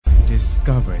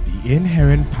discover the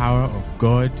inherent power of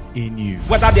God in you.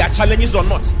 Whether there are challenges or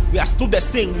not, we are still the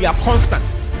same. We are constant.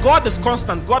 God is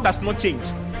constant. God does not change.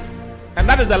 And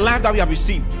that is the life that we have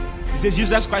received. He says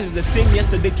Jesus Christ is the same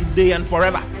yesterday, today, and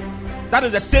forever. That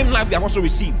is the same life we have also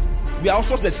received. We are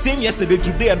also the same yesterday,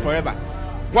 today, and forever.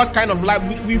 What kind of life?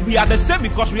 We are the same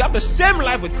because we have the same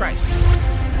life with Christ.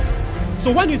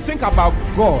 So when you think about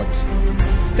God,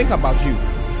 think about you.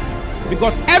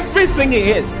 Because everything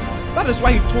He is, that is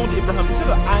why He told Abraham, He said,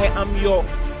 I am your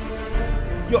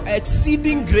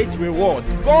exceeding great reward.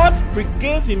 God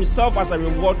gave Himself as a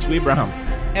reward to Abraham.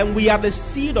 And we are the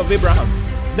seed of Abraham.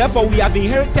 Therefore, we have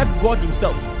inherited God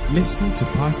Himself. Listen to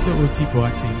Pastor Oti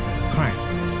Boateng as Christ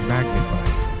is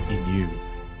magnified in you.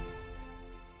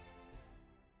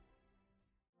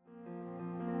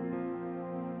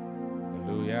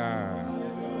 Hallelujah.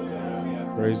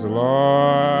 Praise the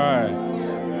Lord.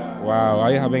 Wow,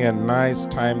 are you having a nice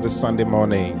time this Sunday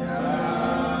morning?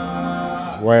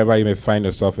 Wherever you may find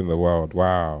yourself in the world.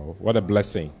 Wow, what a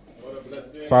blessing.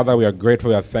 Father, we are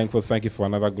grateful, we are thankful. Thank you for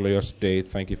another glorious day.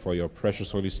 Thank you for your precious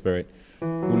Holy Spirit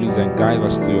who leads and guides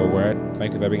us through your word.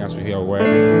 Thank you for having us to hear your word.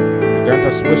 You grant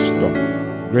us wisdom,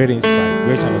 great insight,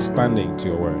 great understanding to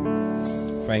your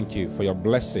word. Thank you for your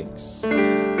blessings.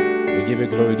 We give you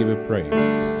glory, we give you praise.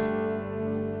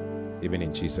 Even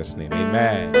in Jesus' name.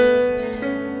 Amen.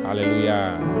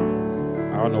 Hallelujah.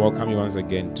 I want to welcome you once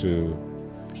again to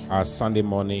our Sunday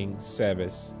morning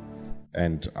service.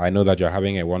 And I know that you're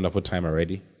having a wonderful time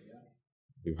already.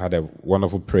 We've had a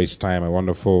wonderful praise time, a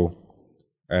wonderful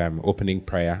opening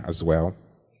prayer as well.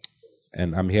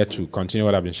 And I'm here to continue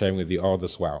what I've been sharing with you all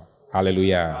this while.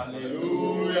 Hallelujah.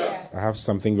 Hallelujah. I have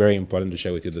something very important to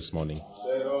share with you this morning.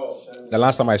 The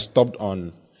last time I stopped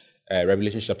on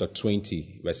Revelation chapter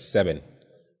 20, verse 7.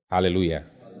 Hallelujah.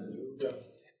 Hallelujah.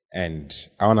 And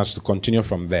I want us to continue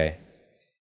from there.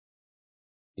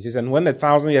 He says, and when the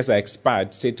 1,000 years are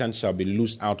expired, Satan shall be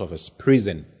loosed out of his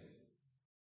prison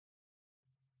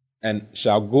and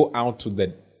shall go out to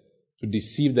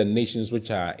deceive the nations which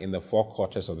are in the four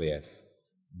quarters of the earth,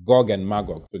 Gog and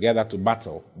Magog, together to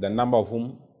battle, the number of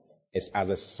whom is as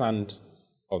the sand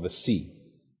of the sea.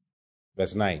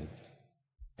 Verse 9.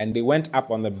 And they went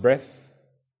up on the breadth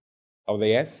of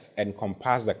the earth and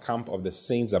compassed the camp of the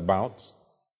saints about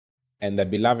and the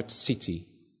beloved city,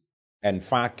 and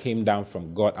fire came down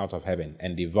from God out of heaven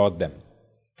and devoured them.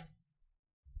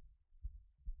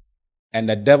 And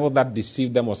the devil that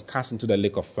deceived them was cast into the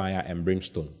lake of fire and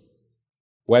brimstone,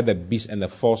 where the beast and the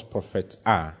false prophet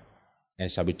are,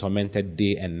 and shall be tormented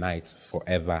day and night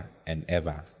forever and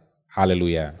ever.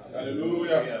 Hallelujah.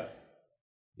 Hallelujah.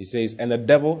 He says, and the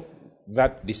devil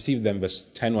that deceived them, verse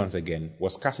 10 once again,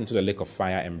 was cast into the lake of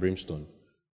fire and brimstone,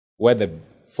 where the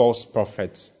false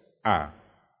prophets are,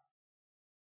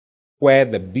 where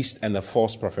the beast and the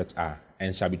false prophets are,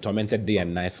 and shall be tormented day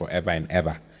and night forever and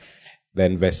ever.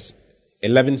 Then verse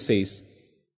 11 says,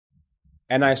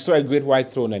 and I saw a great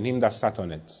white throne and him that sat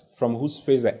on it, from whose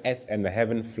face the earth and the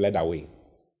heaven fled away,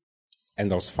 and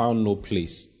there was found no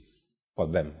place for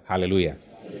them. Hallelujah.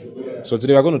 Hallelujah. So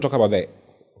today we're going to talk about the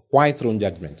white throne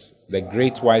judgment, the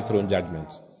great white throne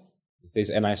judgment. It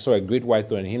says, and I saw a great white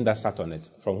throne and him that sat on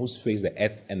it, from whose face the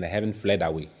earth and the heaven fled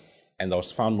away, and there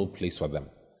was found no place for them.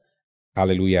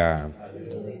 Hallelujah.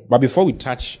 Hallelujah. But before we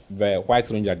touch the white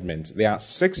throne judgment, there are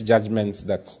 6 judgments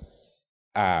that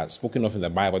are spoken of in the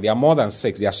Bible. There are more than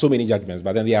 6. There are so many judgments,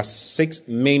 but then there are 6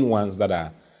 main ones that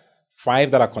are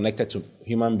 5 that are connected to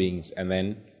human beings, and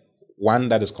then 1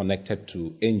 that is connected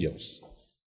to angels.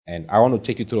 And I want to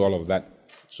take you through all of that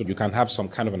so you can have some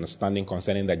kind of understanding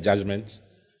concerning the judgments,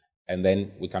 and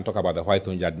then we can talk about the white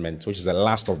throne judgment, which is the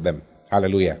last of them.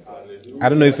 Hallelujah. Hallelujah. I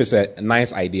don't know if it's a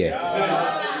nice idea.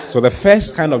 Yeah. So the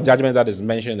first kind of judgment that is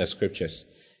mentioned in the scriptures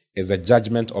is the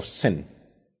judgment of sin.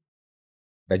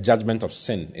 The judgment of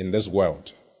sin in this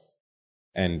world.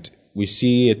 And we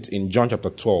see it in John chapter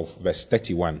 12, verse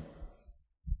 31.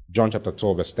 John chapter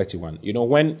 12, verse 31. You know,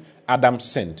 when Adam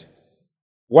sinned,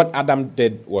 what Adam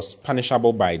did was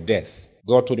punishable by death.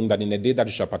 God told him that in the day that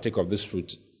you shall partake of this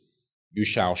fruit, you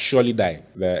shall surely die.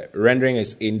 The rendering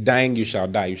is, in dying you shall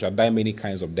die. You shall die many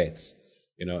kinds of deaths.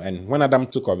 You know, and when Adam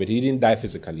took of it, he didn't die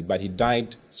physically, but he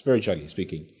died spiritually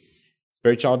speaking.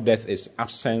 Spiritual death is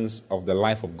absence of the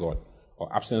life of God,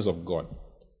 or absence of God.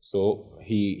 So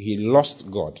he lost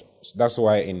God. So that's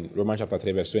why in Romans chapter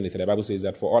 3, verse 23, the Bible says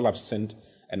that for all have sinned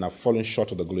and have fallen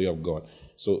short of the glory of God.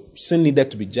 So sin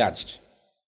needed to be judged.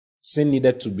 Sin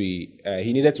needed to be,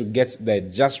 he needed to get the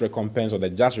just recompense or the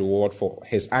just reward for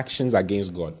his actions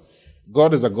against God.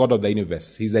 God is the God of the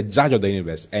universe. He's the judge of the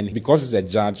universe. And because he's a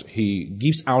judge, he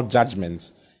gives out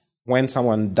judgments when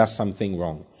someone does something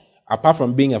wrong. Apart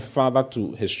from being a father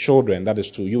to his children, that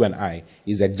is to you and I,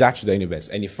 he's a judge to the universe.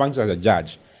 And he functions as a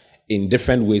judge in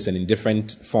different ways and in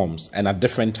different forms and at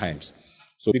different times.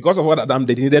 So because of what Adam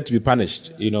did, he needed to be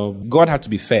punished. God had to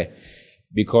be fair.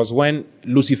 Because when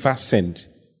Lucifer sinned,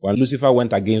 when Lucifer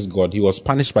went against God, he was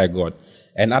punished by God.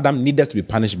 And Adam needed to be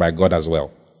punished by God as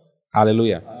well.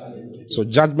 Hallelujah. So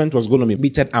judgment was going to be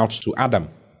meted out to Adam.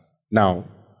 Now,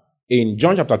 in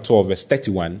John chapter 12, verse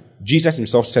 31, Jesus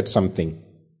himself said something.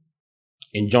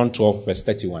 In John 12, verse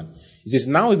 31. He says,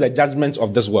 now is the judgment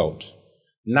of this world.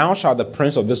 Now shall the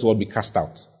prince of this world be cast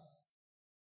out.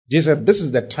 Jesus said, this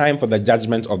is the time for the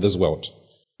judgment of this world.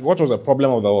 What was the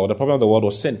problem of the world? The problem of the world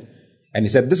was sin. And he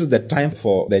said, this is the time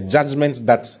for the judgment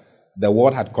that the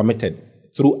world had committed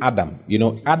through Adam.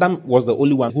 Adam was the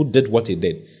only one who did what he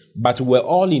did. But we're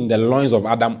all in the loins of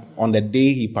Adam on the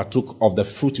day he partook of the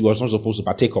fruit he was not supposed to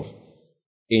partake of.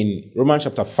 In Romans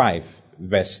chapter 5,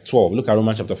 verse 12. Look at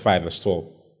Romans chapter 5, verse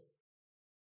 12.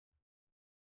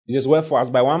 He says, wherefore, as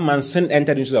by one man sin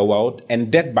entered into the world,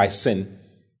 and death by sin.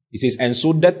 He says, and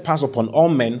so death passed upon all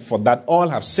men, for that all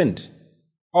have sinned.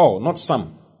 All, not some.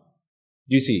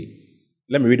 Do you see?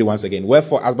 Let me read it once again.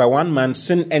 Wherefore, as by one man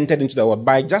sin entered into the world,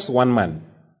 by just one man.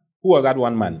 Who was that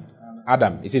one man?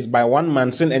 Adam. It says, by one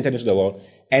man sin entered into the world,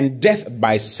 and death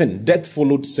by sin. Death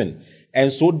followed sin.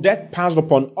 And so death passed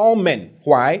upon all men.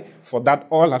 Why? For that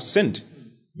all have sinned.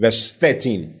 Verse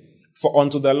 13. For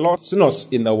unto the law sin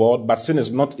was in the world, but sin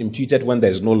is not imputed when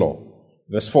there is no law.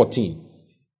 Verse 14.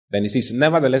 Then it says,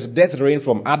 nevertheless, death reigned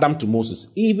from Adam to Moses,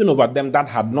 even over them that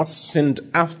had not sinned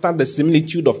after the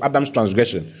similitude of Adam's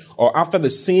transgression, or after the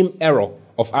same error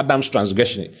of Adam's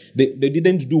transgression. They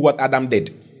didn't do what Adam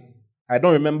did. I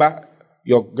don't remember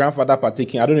your grandfather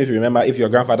partaking. I don't know if you remember if your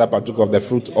grandfather partook of the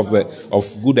fruit of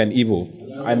good and evil.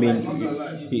 I mean,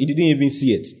 he didn't even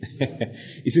see it.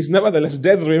 He says, nevertheless,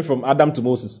 death reigned from Adam to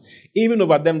Moses, even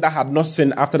over them that had not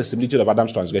sinned after the similitude of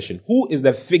Adam's transgression. Who is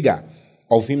the figure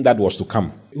of him that was to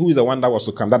come? Who is the one that was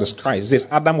to come? That is Christ. It says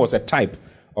Adam was a type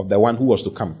of the one who was to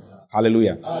come.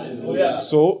 Hallelujah. Hallelujah.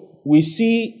 So we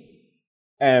see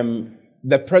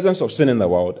the presence of sin in the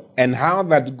world and how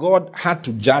that God had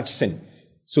to judge sin.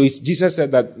 So Jesus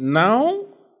said that now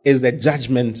is the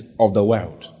judgment of the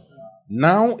world.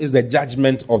 Now is the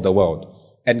judgment of the world.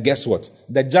 And guess what?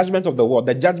 The judgment of the world,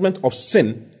 the judgment of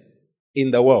sin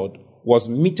in the world was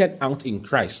meted out in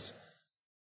Christ.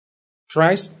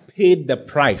 Christ paid the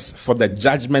price for the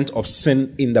judgment of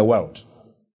sin in the world.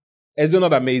 Is it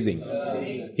not amazing?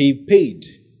 He paid.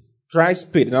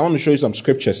 Christ paid. And I want to show you some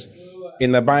scriptures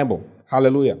in the Bible.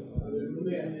 Hallelujah.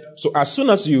 So as soon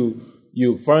as you,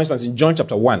 for instance, in John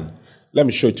chapter 1, let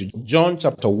me show it to you. John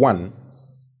chapter 1,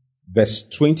 verse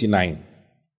 29.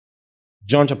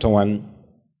 John chapter 1,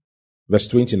 verse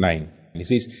 29. He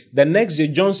says, the next day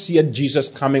John seeth Jesus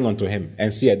coming unto him,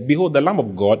 and said, behold, the Lamb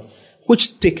of God,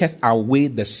 which taketh away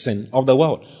the sin of the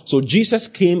world. So Jesus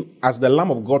came as the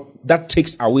Lamb of God that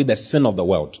takes away the sin of the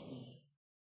world.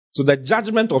 So the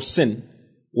judgment of sin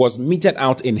was meted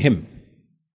out in him.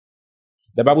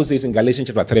 The Bible says in Galatians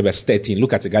chapter 3, verse 13.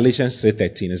 Look at it. Galatians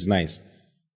 3:13. It's nice.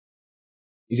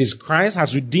 It says, Christ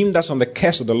has redeemed us from the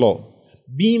curse of the law,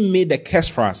 being made a curse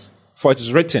for us. For it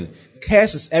is written,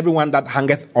 curse is everyone that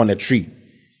hangeth on a tree.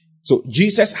 So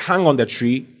Jesus hung on the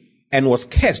tree and was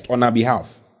cursed on our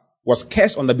behalf. Was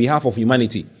cursed on the behalf of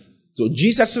humanity. So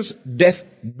Jesus' death,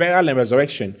 burial, and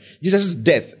resurrection, Jesus'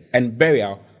 death and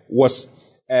burial was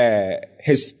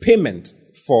his payment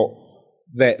for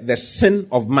the sin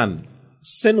of man.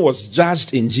 Sin was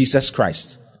judged in Jesus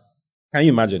Christ. Can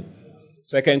you imagine?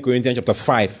 2 Corinthians chapter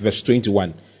 5, verse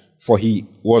 21. For he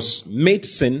was made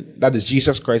sin, that is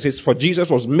Jesus Christ. It says, for Jesus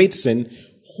was made sin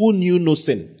who knew no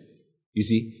sin. You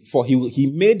see, for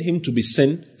he made him to be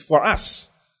sin for us.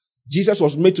 Jesus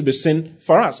was made to be sin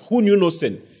for us, who knew no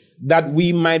sin, that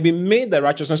we might be made the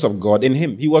righteousness of God in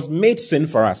him. He was made sin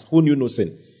for us, who knew no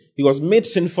sin. He was made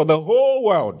sin for the whole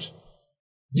world.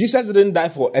 Jesus didn't die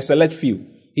for a select few.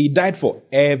 He died for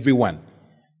everyone.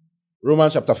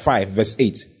 Romans chapter 5, verse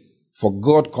 8. For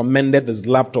God commended his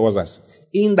love towards us,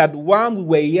 in that while we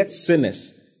were yet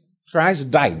sinners, Christ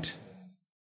died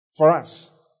for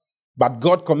us. But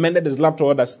God commended his love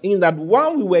toward us, in that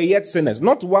while we were yet sinners,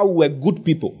 not while we were good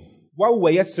people, while we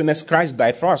were yet sinners, Christ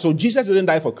died for us. So Jesus didn't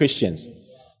die for Christians.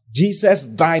 Jesus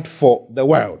died for the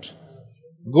world.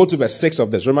 Go to verse 6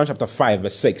 of this. Romans chapter 5,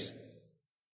 verse 6.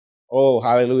 Oh,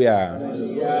 hallelujah.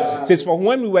 Hallelujah. It says, for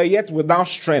when we were yet without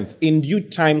strength, in due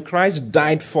time Christ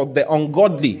died for the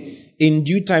ungodly. In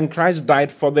due time Christ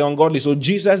died for the ungodly. So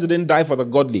Jesus didn't die for the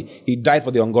godly. He died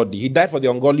for the ungodly. He died for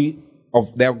the ungodly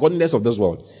of the ungodliness of this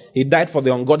world. He died for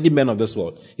the ungodly men of this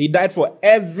world. He died for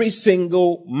every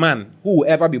single man who will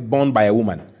ever be born by a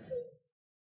woman.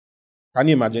 Can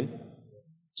you imagine?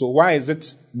 So why is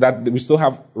it that we still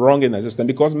have wrong in the system?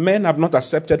 Because men have not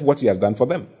accepted what he has done for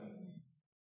them.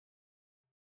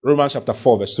 Romans chapter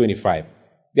 4 verse 25.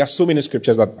 There are so many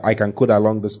scriptures that I can quote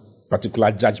along this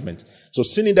particular judgment. So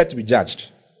sin needed to be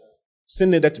judged. Sin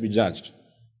needed to be judged.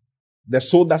 The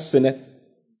soul that sinneth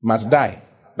must die.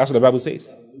 That's what the Bible says.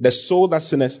 The soul that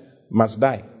sinneth must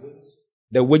die.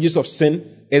 The wages of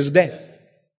sin is death.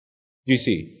 You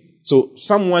see? So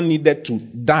someone needed to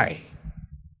die.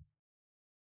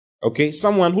 Okay?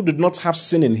 Someone who did not have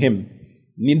sin in him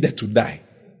needed to die.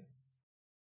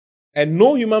 And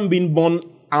no human being born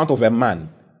out of a man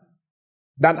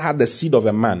that had the seed of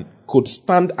a man could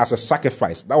stand as a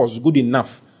sacrifice that was good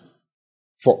enough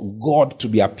for God to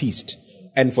be appeased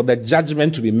and for the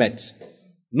judgment to be met.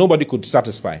 Nobody could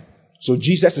satisfy. So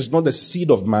Jesus is not the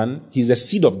seed of man. He's the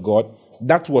seed of God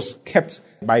that was kept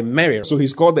by Mary. So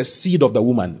he's called the seed of the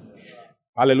woman.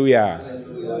 Hallelujah.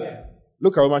 Hallelujah.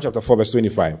 Look at Romans chapter 4 verse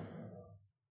 25.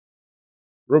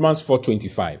 Romans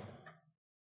 4:25.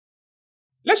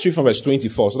 Let's read from verse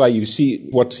 24 so that you see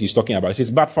what he's talking about. It says,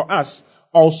 but for us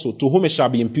also, to whom it shall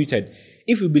be imputed,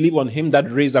 if we believe on him that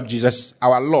raised up Jesus,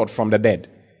 our Lord, from the dead.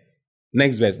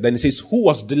 Next verse. Then it says, who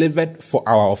was delivered for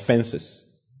our offenses.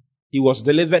 He was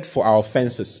delivered for our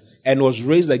offenses and was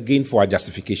raised again for our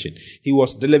justification. He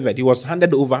was delivered. He was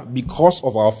handed over because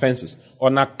of our offenses,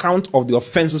 on account of the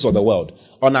offenses of the world,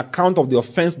 on account of the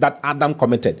offense that Adam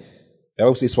committed. The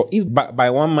Bible says, for if by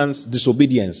one man's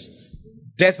disobedience,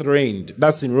 death reigned.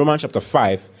 That's in Romans chapter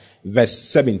 5, verse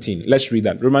 17. Let's read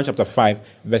that. Romans chapter 5,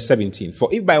 verse 17. For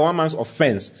if by one man's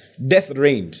offense, death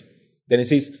reigned, then it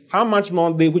says, how much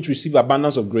more they which receive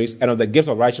abundance of grace and of the gift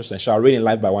of righteousness shall reign in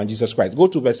life by one Jesus Christ. Go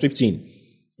to verse 15.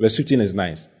 Verse 15 is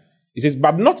nice. It says,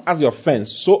 but not as the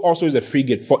offense, so also is the free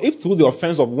gift. For if through the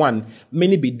offense of one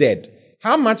many be dead,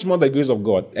 how much more the grace of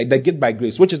God, the gift by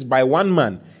grace, which is by one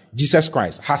man, Jesus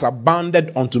Christ, has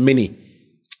abounded unto many.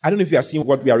 I don't know if you are seeing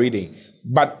what we are reading.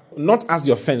 But not as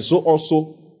the offense, so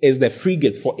also is the free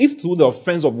gift. For if through the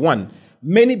offense of one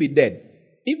many be dead,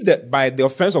 if by the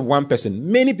offense of one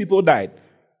person many people died,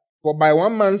 for by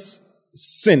one man's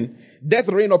sin death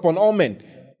reigned upon all men.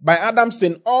 By Adam's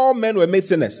sin all men were made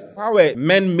sinners. How were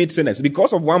men made sinners?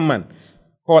 Because of one man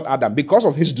called Adam. Because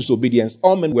of his disobedience,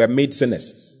 all men were made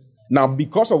sinners. Now,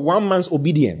 because of one man's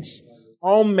obedience,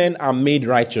 all men are made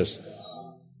righteous.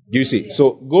 Do you see?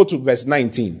 So go to verse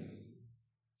 19.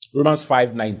 Romans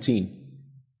 5:19.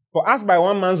 For as by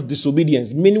one man's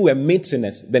disobedience many were made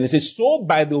sinners, then it says, so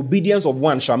by the obedience of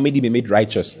one shall many be made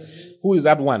righteous. Who is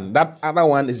that one? That other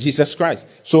one is Jesus Christ.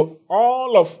 So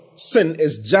all of sin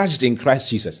is judged in Christ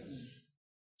Jesus.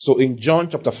 So in John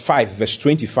chapter 5 verse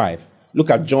 25, look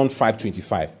at John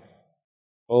 5:25.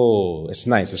 Oh, it's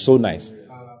nice. It's so nice. It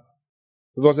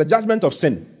was the judgment of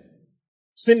sin.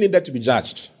 Sin needed to be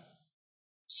judged.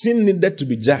 Sin needed to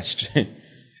be judged.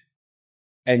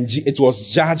 And it was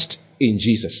judged in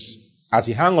Jesus. As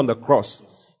he hung on the cross,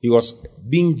 he was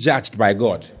being judged by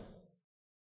God.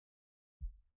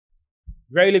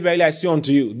 Verily, verily, I say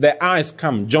unto you, the hour is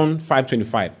come, John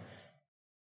 5:25.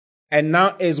 And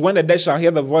now is when the dead shall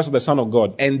hear the voice of the Son of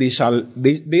God, and they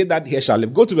that hear shall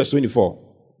live. Go to verse 24.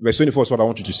 Verse 24 is what I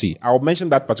want you to see. I'll mention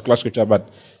that particular scripture, but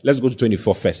let's go to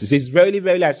 24 first. It says, verily,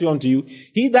 verily, I say unto you,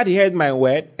 he that heard my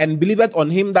word and believeth on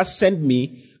him that sent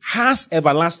me has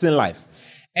everlasting life,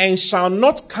 and shall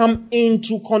not come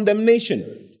into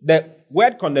condemnation. The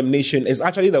word condemnation is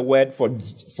actually the word for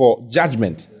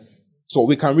judgment. So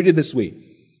we can read it this way.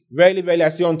 Verily, verily, I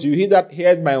say unto you, he that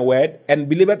heard my word and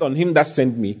believeth on him that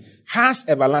sent me has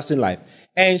everlasting life,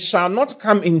 and shall not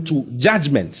come into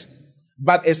judgment,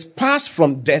 but is passed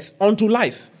from death unto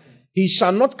life. He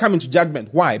shall not come into judgment.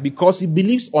 Why? Because he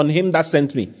believes on him that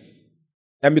sent me.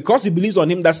 And because he believes on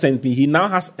him that sent me, he now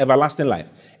has everlasting life,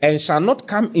 and shall not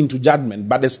come into judgment,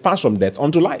 but is passed from death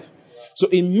unto life. So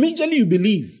immediately you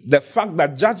believe the fact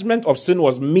that judgment of sin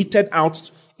was meted out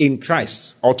in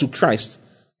Christ, or to Christ,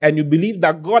 and you believe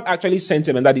that God actually sent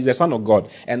him and that he's the Son of God,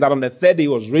 and that on the third day he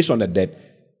was raised from the dead,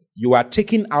 you are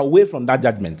taken away from that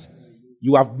judgment.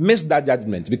 You have missed that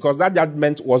judgment because that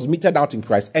judgment was meted out in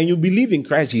Christ, and you believe in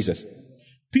Christ Jesus.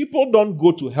 People don't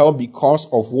go to hell because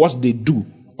of what they do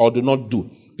or do not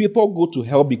do. People go to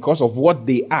hell because of what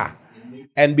they are,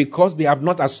 and because they have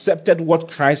not accepted what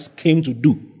Christ came to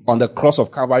do on the cross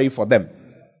of Calvary for them.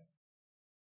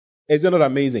 Isn't it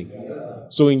amazing?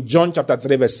 So in John chapter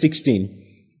 3 verse 16,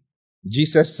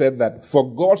 Jesus said that,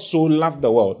 for God so loved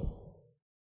the world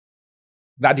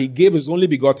that he gave his only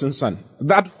begotten Son,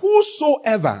 that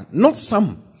whosoever, not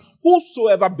some,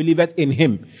 whosoever believeth in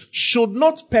him should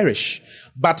not perish,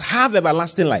 but have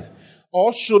everlasting life,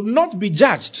 or should not be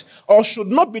judged, or should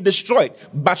not be destroyed,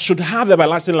 but should have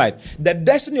everlasting life. The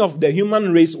destiny of the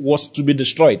human race was to be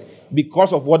destroyed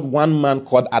because of what one man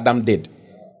called Adam did.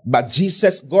 But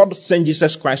God sent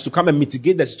Jesus Christ to come and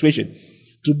mitigate the situation,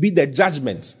 to be the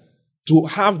judgment, to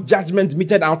have judgment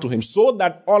meted out to him, so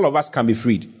that all of us can be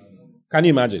freed. Can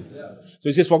you imagine? Yeah. So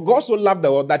he says, for God so loved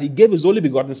the world that he gave his only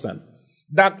begotten Son,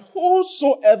 that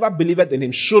whosoever believeth in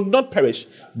him should not perish,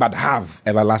 but have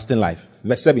everlasting life.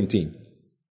 Verse 17.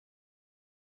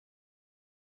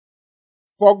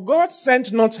 For God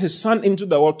sent not his Son into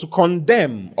the world to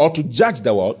condemn or to judge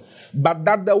the world, but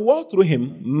that the world through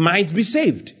him might be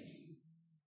saved.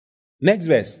 Next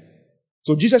verse.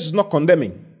 So Jesus is not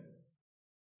condemning.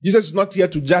 Jesus is not here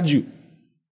to judge you.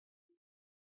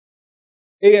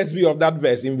 ASB of that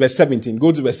verse in verse 17.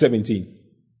 Go to verse 17.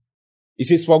 It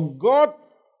says, for God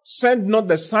sent not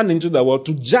the Son into the world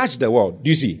to judge the world. Do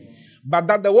you see? But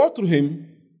that the world through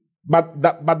him, but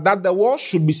that the world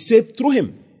should be saved through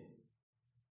him.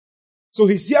 So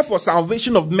he's here for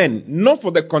salvation of men, not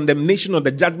for the condemnation or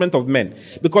the judgment of men.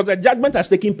 Because the judgment has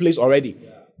taken place already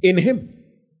in him.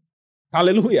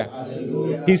 Hallelujah.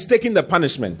 Hallelujah. He's taking the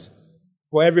punishment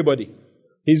for everybody.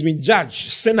 He's been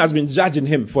judged. Sin has been judged in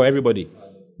him for everybody.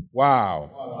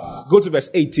 Wow. Go to verse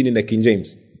 18 in the King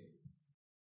James.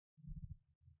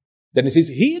 Then it says,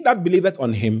 he that believeth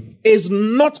on him is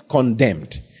not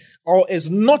condemned or is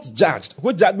not judged.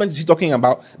 What judgment is he talking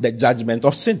about? The judgment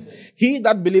of sin. He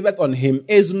that believeth on him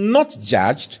is not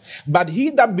judged, but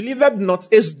he that believeth not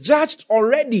is judged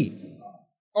already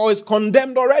or is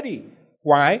condemned already.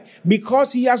 Why?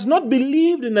 Because he has not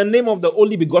believed in the name of the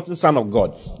only begotten Son of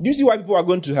God. Do you see why people are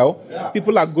going to hell? Yeah.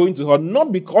 People are going to hell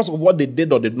not because of what they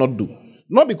did or did not do.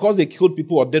 Not because they killed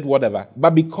people or did whatever,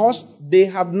 but because they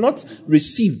have not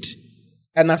received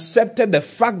and accepted the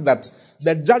fact that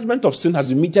the judgment of sin has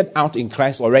been meted out in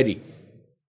Christ already.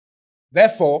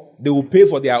 Therefore, they will pay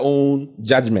for their own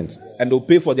judgment and they will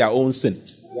pay for their own sin.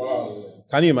 Wow.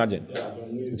 Can you imagine? Yeah.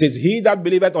 It says, he that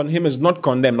believeth on him is not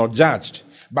condemned or judged.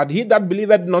 But he that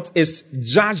believeth not is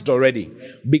judged already,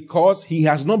 because he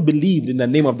has not believed in the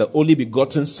name of the only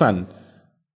begotten Son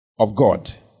of God.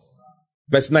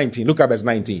 Verse 19. Look at verse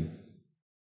 19.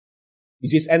 He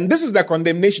says, and this is the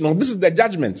condemnation, or this is the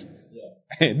judgment.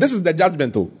 Yeah. This is the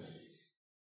judgment, too.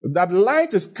 That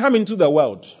light is come into the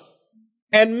world,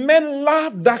 and men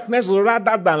love darkness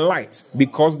rather than light,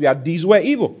 because their deeds were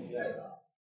evil. Yeah.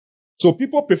 So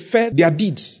people prefer their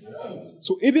deeds.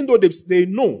 So even though they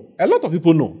know, a lot of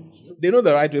people know, they know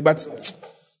the right way, but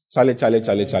Charlie,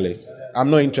 I'm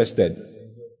not interested.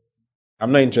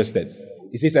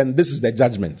 He says, and this is the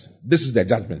judgment. This is the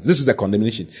judgment. This is the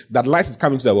condemnation. That light is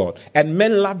coming to the world. And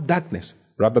men love darkness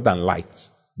rather than light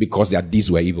because their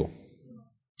deeds were evil.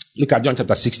 Look at John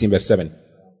chapter 16, verse 7.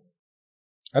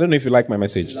 I don't know if you like my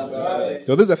message.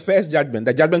 So this is the first judgment,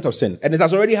 the judgment of sin. And it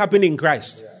has already happened in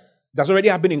Christ. That's already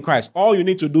happened in Christ. All you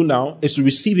need to do now is to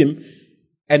receive him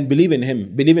and believe in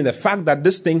him. Believe in the fact that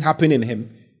this thing happened in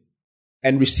him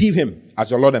and receive him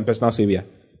as your Lord and personal Savior.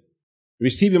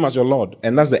 Receive him as your Lord.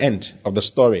 And that's the end of the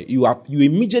story. You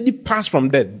immediately pass from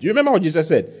death. Do you remember what Jesus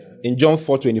said in John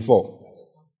 4:24?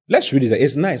 Let's read it.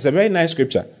 It's nice. It's a very nice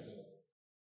scripture.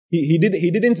 He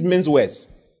didn't mince words.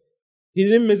 He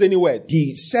didn't miss any word.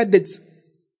 He said it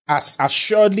as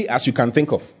assuredly as you can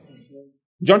think of.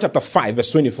 John chapter 5,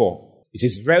 verse 24. It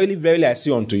says, verily, verily, I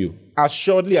say unto you.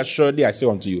 Assuredly, assuredly, I say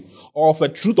unto you. Or of a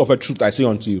truth, I say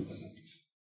unto you.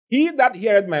 He that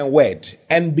heareth my word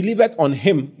and believeth on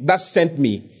him that sent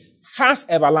me has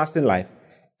everlasting life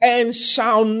and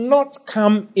shall not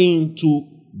come into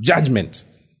judgment,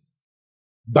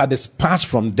 but is passed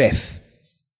from death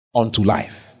unto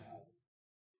life.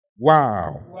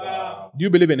 Wow. Do you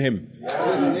believe in him?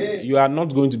 Yeah. You are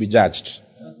not going to be judged.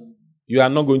 You are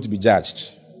not going to be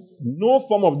judged. No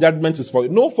form of judgment is for you.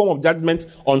 No form of judgment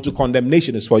unto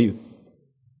condemnation is for you.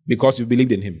 Because you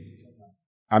believed in him.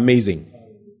 Amazing.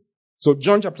 So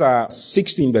John chapter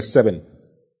 16 verse 7.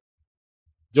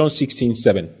 John 16,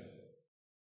 7.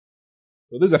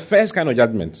 So this is the first kind of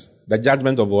judgment. The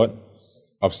judgment of what?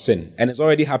 Of sin. And it's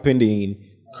already happened in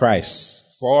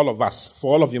Christ. For all of us.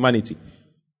 For all of humanity.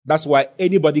 That's why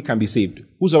anybody can be saved.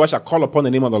 Whosoever shall call upon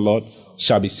the name of the Lord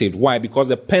shall be saved. Why? Because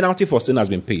the penalty for sin has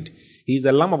been paid. He is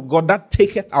the Lamb of God that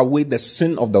taketh away the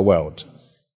sin of the world.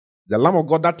 The Lamb of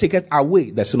God that taketh away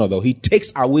the sin of the world. He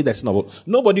takes away the sin of the world.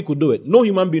 Nobody could do it. No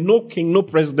human being, no king, no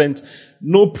president,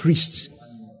 no priest,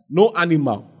 no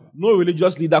animal, no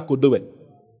religious leader could do it.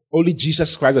 Only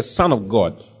Jesus Christ, the Son of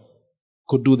God,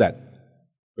 could do that.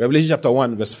 Revelation chapter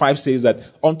 1 verse 5 says that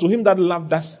unto him that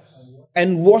loved us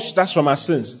and washed us from our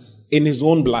sins in his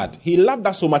own blood. He loved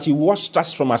us so much, he washed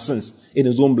us from our sins in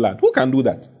his own blood. Who can do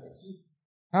that?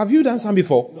 Have you done some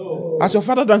before? No. Has your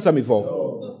father done some before?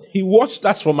 No. He washed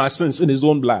us from our sins in his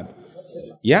own blood.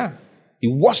 Yeah. He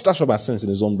washed us from our sins in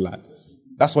his own blood.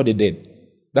 That's what he did.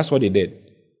 That's what he did.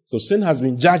 So sin has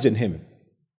been judged in him.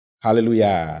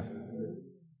 Hallelujah.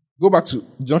 Go back to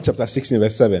John chapter 16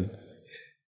 verse 7.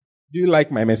 Do you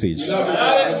like my message?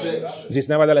 It says,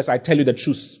 nevertheless, I tell you the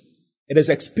truth. It is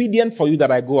expedient for you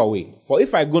that I go away. For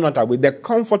if I go not away, the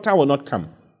Comforter will not come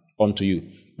unto you.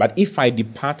 But if I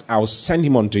depart, I will send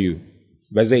him unto you.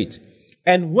 Verse 8.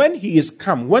 And when he is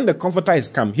come, when the Comforter is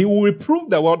come, he will reprove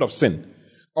the world of sin,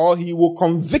 or he will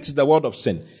convict the world of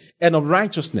sin, and of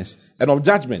righteousness, and of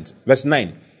judgment. Verse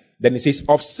 9. Then he says,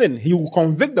 of sin, he will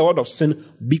convict the world of sin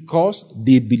because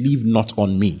they believe not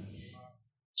on me.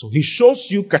 So he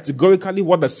shows you categorically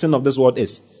what the sin of this world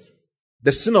is.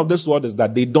 The sin of this world is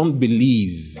that they don't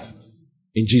believe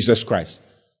in Jesus Christ.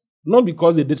 Not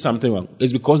because they did something wrong.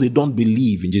 It's because they don't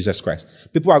believe in Jesus Christ.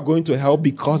 People are going to hell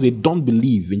because they don't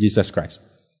believe in Jesus Christ.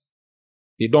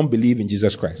 They don't believe in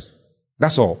Jesus Christ.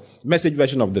 That's all. Message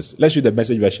version of this. Let's read the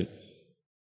message version.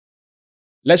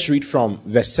 Let's read from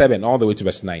verse 7 all the way to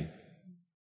verse 9.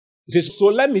 It says, so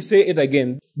let me say it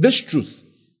again. This truth.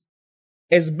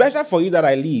 It's better for you that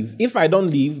I leave. If I don't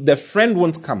leave, the friend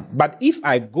won't come. But if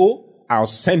I go, I'll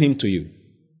send him to you.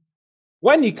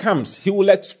 When he comes, he will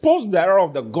expose the error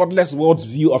of the godless world's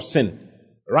view of sin,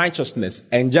 righteousness,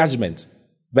 and judgment.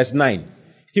 Verse 9.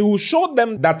 He will show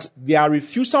them that their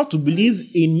refusal to believe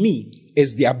in me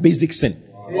is their basic sin.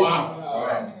 Wow.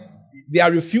 Their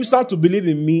refusal to believe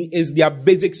in me is their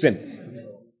basic sin.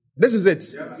 This is it.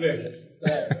 Yes.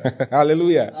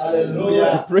 Hallelujah.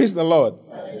 Hallelujah. Praise the Lord.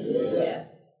 Hallelujah.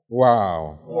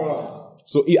 Wow.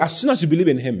 So as soon as you believe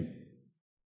in him,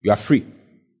 you are free.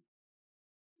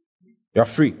 You are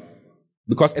free.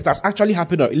 Because it has actually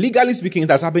happened. Legally speaking, it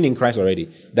has happened in Christ already.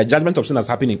 The judgment of sin has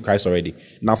happened in Christ already.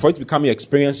 Now, for it to become your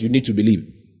experience, you need to believe.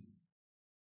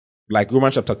 Like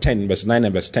Romans chapter 10, verse 9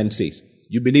 and verse 10 says.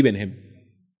 You believe in him.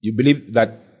 You believe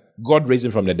that God raised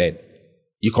him from the dead.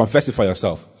 You confess it for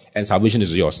yourself. And salvation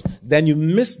is yours. Then you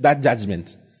miss that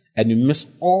judgment. And you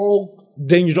miss all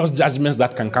dangerous judgments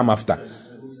that can come after.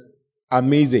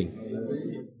 Amazing.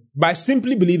 By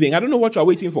simply believing. I don't know what you are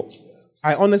waiting for.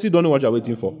 I honestly don't know what you're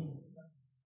waiting for.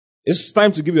 It's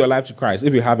time to give your life to Christ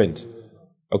if you haven't.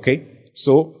 Okay?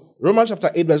 So, Romans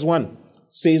chapter 8 verse 1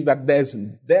 says that there's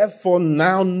therefore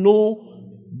now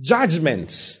no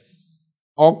judgment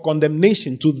or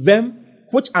condemnation to them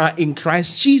which are in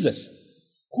Christ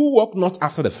Jesus, who walk not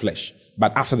after the flesh,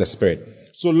 but after the Spirit.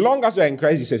 So long as you are in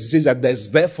Christ Jesus, it says that there's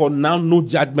therefore now no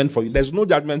judgment for you. There's no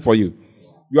judgment for you.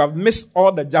 You have missed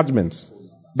all the judgments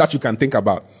that you can think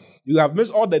about. You have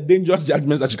missed all the dangerous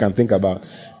judgments that you can think about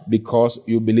because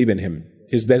you believe in him.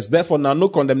 There's therefore now no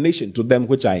condemnation to them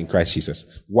which are in Christ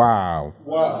Jesus.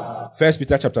 Wow. 1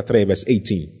 Peter chapter 3 verse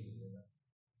 18.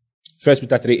 1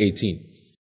 Peter 3:18.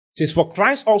 It says, for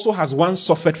Christ also has once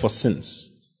suffered for sins.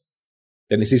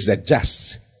 Then it says the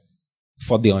just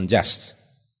for the unjust,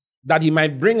 that he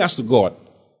might bring us to God,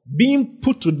 being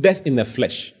put to death in the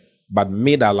flesh, but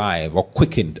made alive or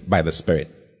quickened by the Spirit.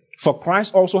 For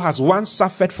Christ also has once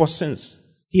suffered for sins.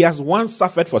 He has once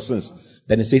suffered for sins.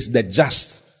 Then it says the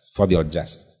just for the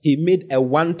unjust. He made a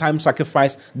one-time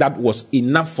sacrifice that was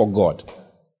enough for God.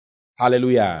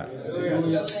 Hallelujah.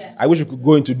 Hallelujah. I wish we could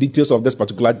go into details of this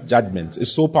particular judgment.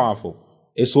 It's so powerful.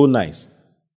 It's so nice.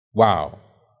 Wow.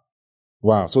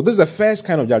 Wow. So this is the first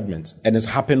kind of judgment, and it's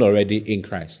happened already in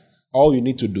Christ. All you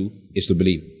need to do is to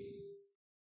believe.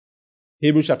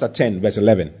 Hebrews chapter 10, verse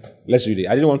 11. Let's read it.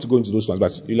 I didn't want to go into those ones,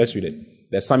 but let's read it.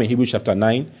 There's some in Hebrews chapter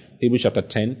 9, Hebrews chapter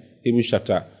 10, Hebrews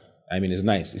chapter, it's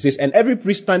nice. It says, and every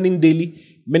priest standing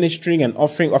daily, ministering and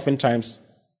offering oftentimes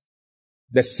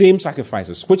the same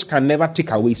sacrifices, which can never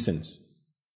take away sins.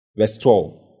 Verse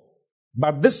 12.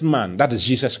 But this man, that is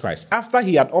Jesus Christ, after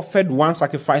he had offered one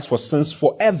sacrifice for sins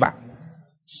forever,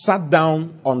 sat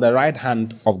down on the right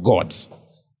hand of God.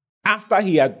 After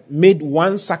he had made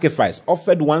one sacrifice,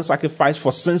 offered one sacrifice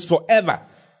for sins forever,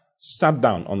 sat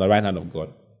down on the right hand of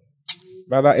God.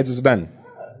 Brother, it is done.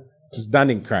 It is done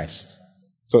in Christ.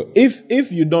 So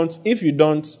if you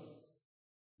don't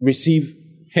receive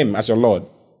him as your Lord,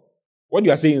 what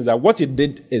you are saying is that what he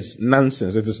did is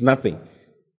nonsense. It is nothing.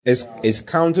 It's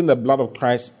counting the blood of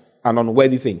Christ an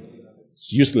unworthy thing.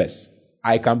 It's useless.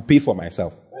 I can pay for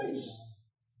myself.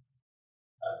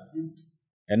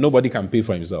 And nobody can pay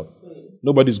for himself.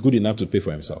 Nobody is good enough to pay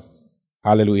for himself.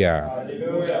 Hallelujah.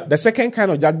 Hallelujah. The second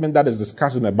kind of judgment that is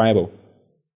discussed in the Bible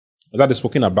that is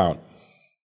spoken about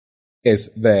is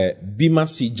the Bema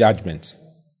Seat judgment.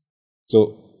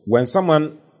 So when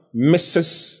someone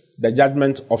misses the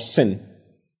judgment of sin,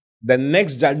 the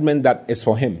next judgment that is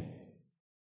for him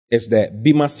is the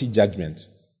Bema Seat judgment.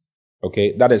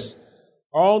 Okay, that is,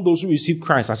 all those who receive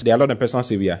Christ as their Lord and personal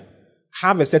Savior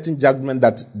have a certain judgment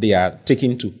that they are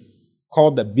taken to,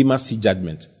 called the Bema Seat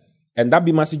judgment. And that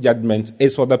Bema Seat judgment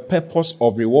is for the purpose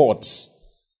of rewards,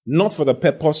 not for the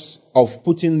purpose of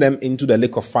putting them into the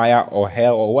lake of fire or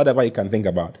hell or whatever you can think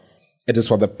about. It is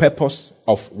for the purpose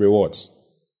of rewards.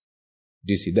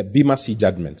 Do you see? The Bema Seat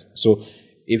judgment. So,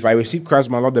 if I receive Christ,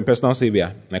 my Lord and personal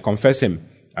Savior, and I confess Him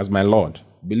as my Lord,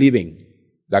 believing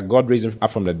that God raised Him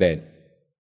up from the dead,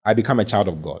 I become a child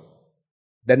of God.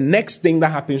 The next thing that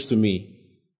happens to me,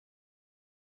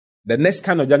 the next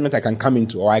kind of judgment I can come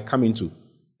into, or I come into,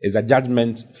 is a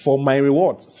judgment for my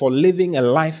reward, for living a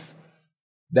life,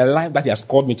 the life that He has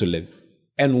called me to live,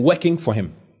 and working for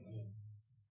Him.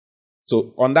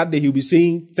 So on that day, He'll be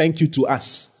saying thank you to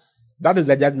us. That is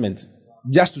a judgment,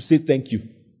 just to say thank you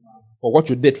for what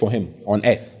you did for Him on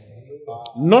earth.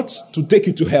 Not to take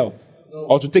you to hell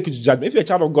or to take you to judgment. If you're a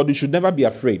child of God, you should never be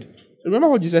afraid. Remember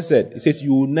what Jesus said? He says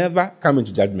you will never come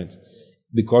into judgment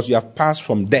because you have passed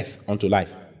from death unto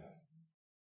life.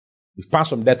 You've passed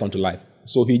from death unto life.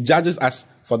 So He judges us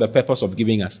for the purpose of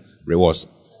giving us rewards.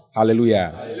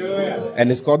 Hallelujah. Hallelujah.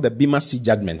 And it's called the Bema Seat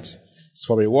judgment. It's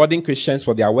for rewarding Christians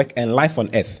for their work and life on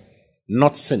earth.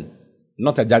 Not sin.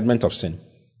 Not a judgment of sin,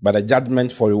 but a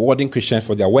judgment for rewarding Christians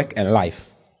for their work and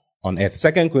life on earth.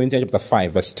 2 Corinthians chapter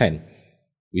 5, verse 10.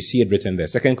 We see it written there.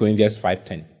 2 Corinthians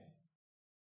 5:10.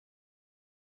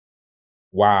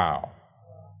 Wow.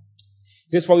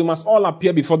 It says, for we must all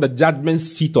appear before the judgment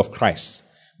seat of Christ,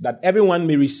 that everyone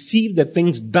may receive the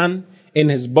things done in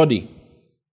his body,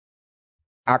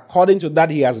 according to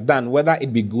that he has done, whether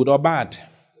it be good or bad.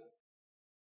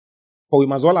 For we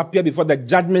must all appear before the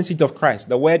judgment seat of Christ.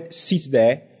 The word seat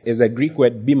there is a Greek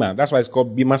word bema. That's why it's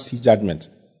called Bema Seat judgment.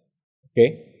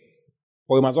 Okay?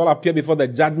 For we must all appear before the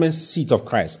judgment seat of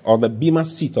Christ, or the Bema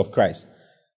Seat of Christ,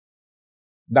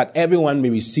 that everyone may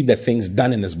receive the things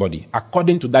done in his body,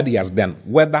 according to that he has done,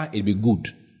 whether it be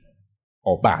good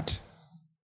or bad.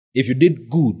 If you did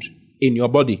good in your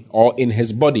body or in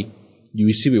his body, you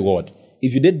receive reward.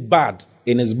 If you did bad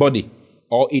in his body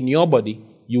or in your body,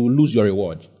 you will lose your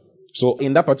reward. So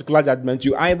in that particular judgment,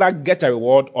 you either get a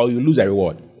reward or you lose a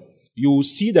reward. You will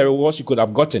see the rewards you could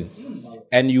have gotten,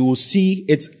 and you will see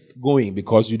it going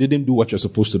because you didn't do what you're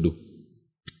supposed to do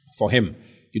for Him.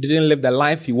 You didn't live the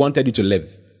life He wanted you to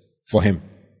live for Him.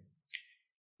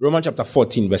 Romans chapter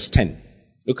 14, verse 10.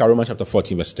 Look at Romans chapter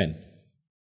 14, verse 10.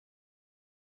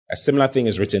 A similar thing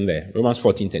is written there. Romans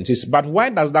 14:10. It says, but why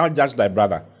dost thou judge thy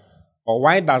brother? Or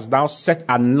why dost thou set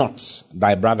at naught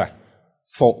thy brother?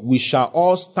 For we shall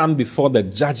all stand before the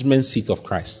judgment seat of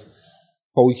Christ.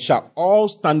 For we shall all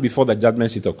stand before the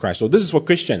judgment seat of Christ. So this is for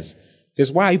Christians. It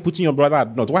says, why are you putting your brother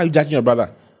at naught? Why are you judging your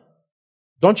brother?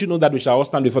 Don't you know that we shall all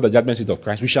stand before the judgment seat of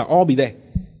Christ? We shall all be there.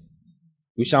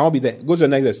 We shall all be there. Go to the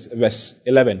next verse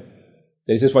 11.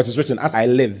 It says, for it is written, as I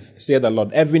live, saith the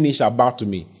Lord, every knee shall bow to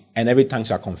me, and every tongue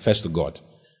shall confess to God.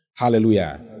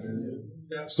 Hallelujah.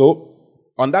 Hallelujah. So,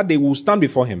 on that day, we will stand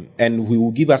before Him, and He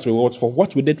will give us rewards for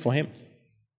what we did for Him,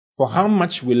 for how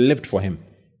much we lived for Him,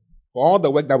 for all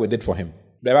the work that we did for Him.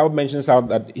 The Bible mentions out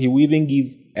that He will even give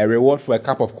a reward for a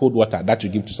cup of cold water that you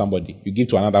give to somebody, you give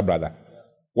to another brother.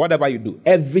 Whatever you do,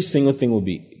 every single thing will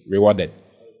be rewarded.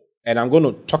 And I'm going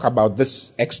to talk about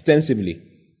this extensively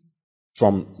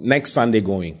from next Sunday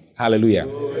going. Hallelujah.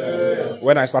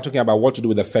 When I start talking about what to do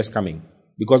with the first coming.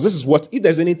 Because this is what, if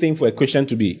there's anything for a Christian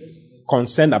to be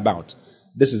concerned about,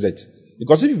 this is it.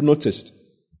 Because if you've noticed,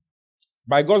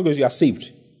 by God's grace you are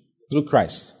saved through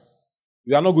Christ.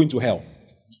 You are not going to hell.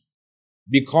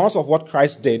 Because of what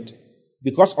Christ did,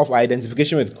 because of our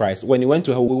identification with Christ, when He went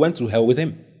to hell, we went to hell with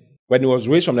Him. When He was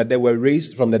raised from the dead, we were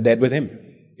raised from the dead with Him.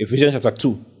 Ephesians chapter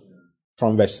 2.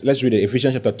 Let's read it.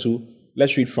 Ephesians chapter 2.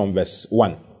 Let's read from verse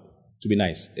 1. To be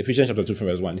nice. Ephesians chapter 2 from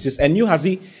verse 1. It says, and you has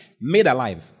He made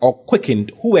alive or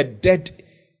quickened who were dead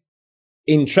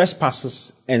in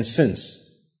trespasses and sins.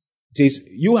 It says,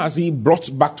 you has He brought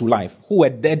back to life who were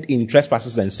dead in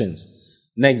trespasses and sins.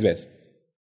 Next verse.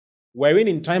 Wherein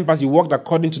in time past you walked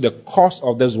according to the course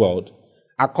of this world,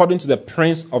 according to the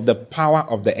prince of the power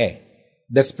of the air,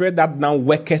 the spirit that now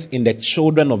worketh in the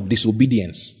children of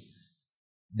disobedience.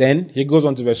 Then he goes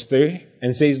on to verse 3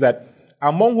 and says that,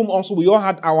 among whom also we all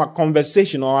had our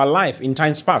conversation or our life in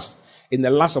times past, in the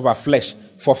lust of our flesh,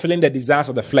 fulfilling the desires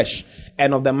of the flesh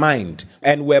and of the mind,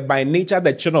 and were by nature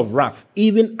the children of wrath,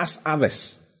 even as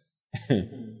others.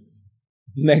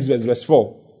 Next verse, verse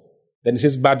 4. Then it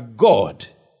says, but God,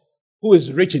 who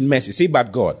is rich in mercy. Say,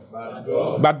 but God.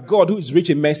 But God, who is rich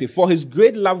in mercy, for his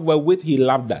great love wherewith he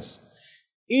loved us,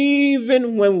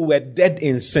 even when we were dead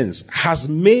in sins, has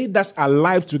made us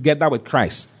alive together with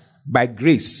Christ. By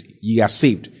grace ye are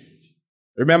saved.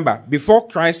 Remember, before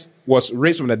Christ was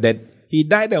raised from the dead, he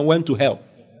died and went to hell.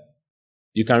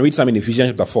 You can read some in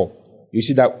Ephesians chapter 4. You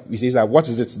see that, he says that, what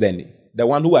is it then? The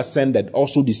one who ascended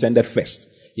also descended first.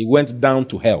 He went down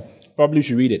to hell. Probably you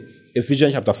should read it.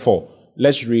 Ephesians chapter 4.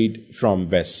 Let's read from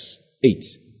verse 8.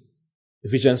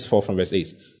 Ephesians 4 from verse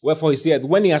 8. Wherefore he said,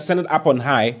 when he ascended up on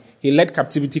high, he led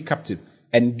captivity captive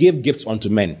and gave gifts unto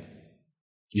men.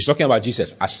 He's talking about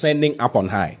Jesus ascending up on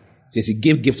high. He says he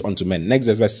gave gifts unto men. Next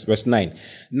verse 9.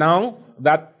 Now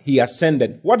that he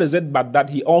ascended, what is it but that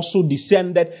he also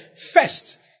descended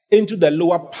first into the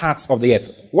lower parts of the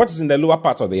earth? What is in the lower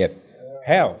parts of the earth?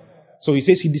 Hell. So he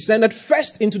says he descended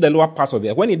first into the lower parts of the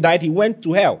earth. When he died, he went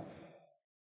to hell.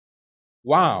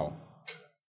 Wow.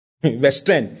 Verse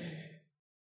 10.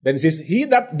 Then he says, he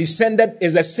that descended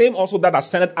is the same also that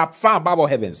ascended up far above all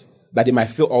heavens, that he might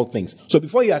fill all things. So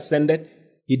before he ascended,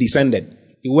 he descended.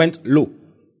 He went low.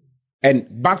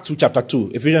 And back to chapter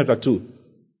 2, Ephesians chapter 2,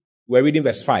 we're reading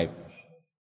verse 5.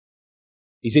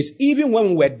 He says, even when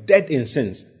we were dead in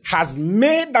sins, has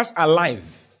made us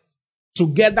alive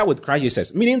together with Christ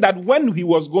Jesus. Meaning that when he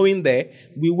was going there,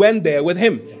 we went there with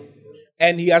him.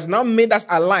 And he has now made us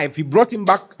alive. He brought him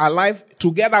back alive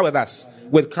together with us,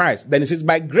 with Christ. Then he says,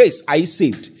 by grace are ye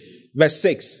saved. Verse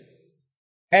 6.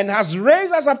 And has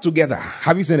raised us up together.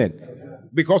 Have you seen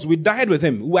it? Because we died with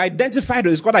him. We identified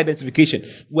with, it's called identification.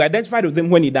 We identified with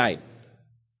him when he died.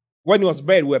 When he was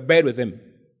buried, we were buried with him.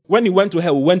 When he went to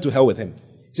hell, we went to hell with him.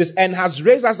 It says, and has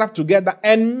raised us up together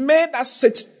and made us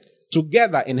sit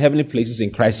together in heavenly places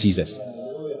in Christ Jesus.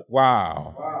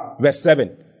 Wow. Verse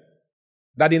 7.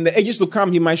 That in the ages to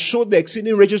come, he might show the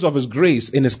exceeding riches of his grace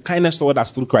in his kindness toward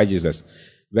us through Christ Jesus.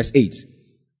 Verse 8.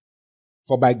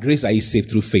 For by grace are ye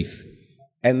saved through faith.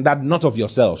 And that not of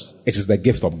yourselves. It is the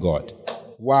gift of God.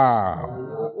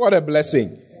 Wow. What a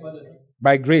blessing.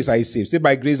 By grace are ye saved. Say,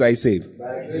 by grace are ye saved.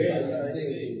 By grace are ye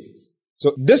saved.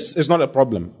 So this is not a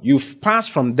problem. You've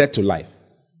passed from death to life.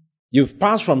 You've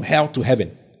passed from hell to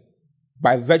heaven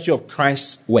by virtue of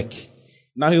Christ's work.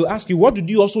 Now he'll ask you, what did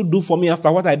you also do for me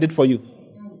after what I did for you?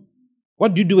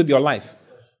 What do you do with your life?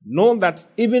 Know that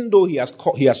even though he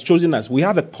has chosen us, we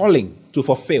have a calling to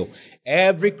fulfill.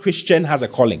 Every Christian has a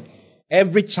calling.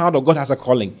 Every child of God has a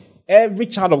calling. Every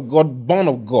child of God, born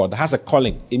of God, has a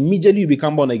calling. Immediately you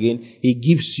become born again, he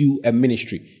gives you a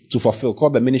ministry to fulfill,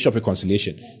 called the ministry of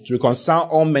reconciliation, to reconcile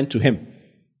all men to him,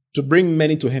 to bring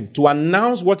many to him, to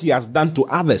announce what he has done to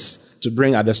others, to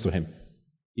bring others to him.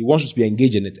 He wants you to be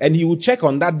engaged in it. And he will check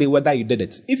on that day whether you did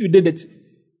it. If you did it,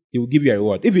 he will give you a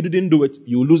reward. If you didn't do it,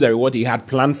 you will lose a reward he had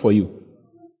planned for you.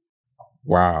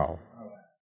 Wow.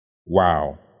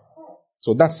 Wow.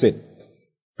 So that's it.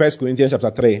 1 Corinthians chapter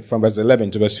 3, from verse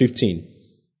 11 to verse 15.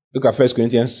 Look at 1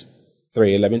 Corinthians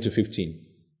 3, 11 to 15.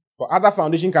 For other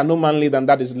foundation can no man lay than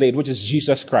that is laid, which is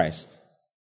Jesus Christ.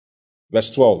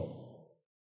 Verse 12.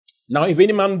 Now if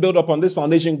any man build upon this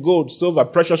foundation gold, silver,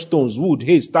 precious stones, wood,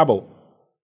 hay, stubble,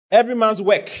 every man's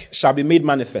work shall be made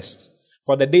manifest.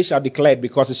 For the day shall declare it,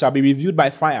 because it shall be reviewed by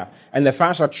fire, and the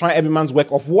fire shall try every man's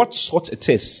work of what sort it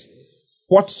is.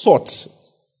 What sort?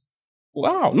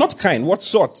 Wow, not kind. What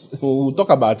sort? We'll talk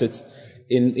about it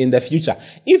in the future.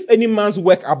 If any man's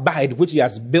work abide, which he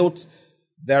has built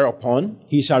thereupon,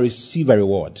 he shall receive a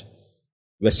reward.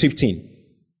 Verse 15.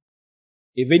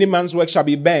 If any man's work shall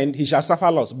be burned, he shall suffer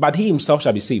loss, but he himself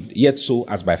shall be saved, yet so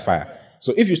as by fire.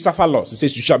 So if you suffer loss, it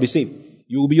says you shall be saved.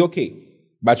 You will be okay,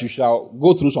 but you shall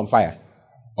go through some fire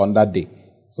on that day.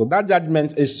 So that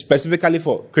judgment is specifically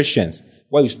for Christians,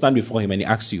 where you stand before him and he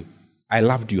asks you, I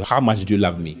loved you. How much did you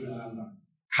love me?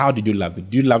 How did you love me?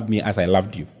 Did you love me as I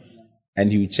loved you?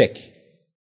 And he will check.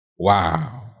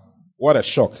 Wow. What a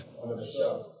shock.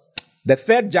 The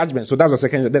third judgment, so that's the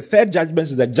second. The third judgment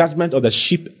is the judgment of the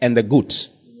sheep and the goat.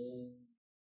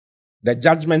 The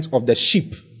judgment of the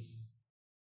sheep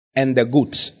and the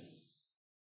goat.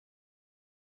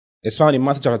 It's found in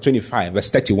Matthew chapter 25, verse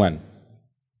 31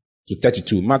 to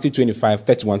 32. Matthew 25,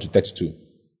 31 to 32.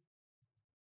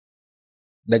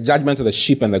 The judgment of the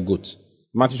sheep and the goat.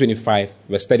 Matthew 25,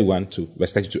 verse 31 to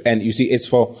verse 32. And you see, it's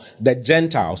for the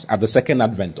Gentiles at the second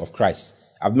advent of Christ.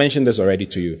 I've mentioned this already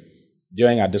to you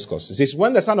during our discourse. It says,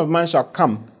 when the Son of Man shall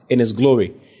come in his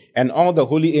glory, and all the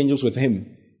holy angels with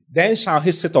him, then shall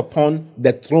he sit upon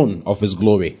the throne of his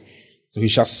glory. So he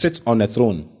shall sit on a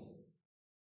throne.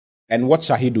 And what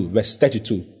shall he do? Verse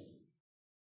 32.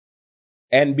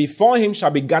 And before him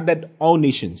shall be gathered all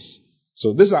nations.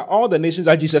 So these are all the nations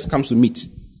that Jesus comes to meet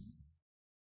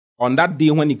on that day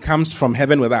when he comes from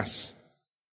heaven with us.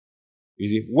 You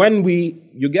see, when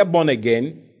you get born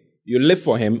again, you live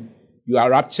for him, you are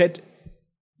raptured,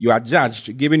 you are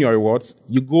judged, given your rewards,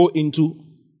 you go into,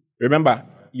 remember,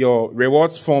 your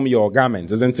rewards form your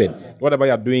garments, isn't it? Whatever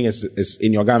you are doing is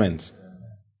in your garments.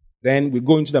 Then we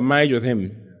go into the marriage with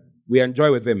him. We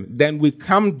enjoy with him. Then we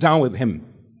come down with him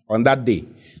on that day.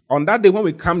 On that day when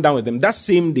we come down with him, that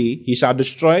same day, he shall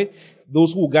destroy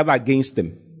those who gather against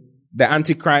him. The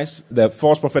Antichrist, the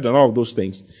false prophet, and all of those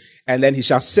things. And then he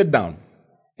shall sit down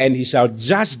and he shall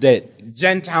judge the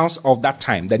Gentiles of that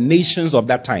time, the nations of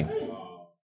that time.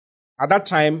 At that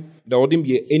time, there wouldn't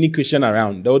be any Christian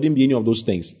around. There wouldn't be any of those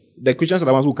things. The Christians are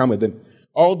the ones who come with him.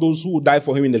 All those who die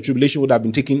for him in the tribulation would have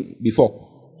been taken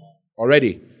before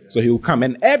already. So he will come.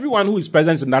 And everyone who is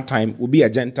present in that time will be a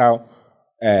Gentile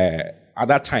at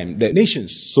that time. The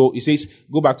nations. So he says,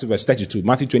 go back to verse 32.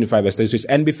 Matthew 25 verse 32 says,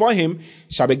 and before him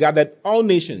shall be gathered all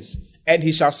nations, and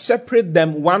he shall separate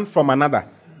them one from another,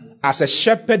 as a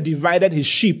shepherd divided his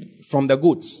sheep from the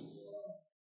goats.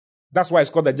 That's why it's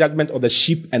called the judgment of the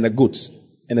sheep and the goats.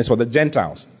 And it's for the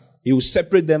Gentiles. He will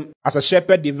separate them as a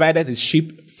shepherd divided his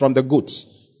sheep from the goats.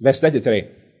 Verse 33.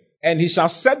 And he shall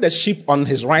set the sheep on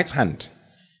his right hand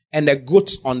and the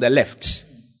goats on the left.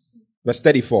 Verse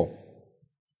 34.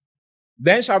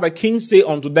 Then shall the king say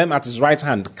unto them at his right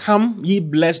hand, come ye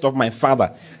blessed of my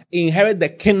father, inherit the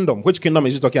kingdom. Which kingdom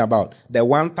is he talking about? The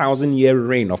 1,000-year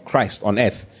reign of Christ on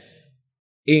earth.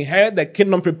 Inherit the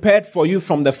kingdom prepared for you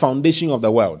from the foundation of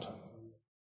the world.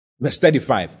 Verse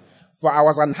 35. For I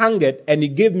was an hungered, and he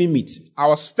gave me meat. I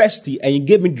was thirsty, and he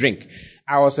gave me drink.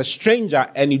 I was a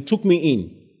stranger, and he took me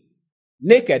in.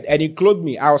 Naked, and he clothed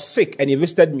me. I was sick, and he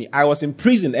visited me. I was in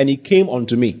prison, and he came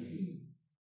unto me.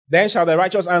 Then shall the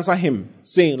righteous answer him,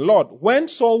 saying, Lord, when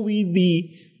saw we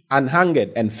thee an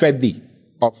hungered, and fed thee,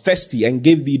 or thirsty, and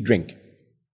gave thee drink?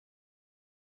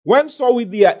 When saw we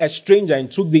thee a stranger, and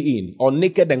took thee in, or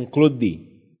naked, and clothed thee?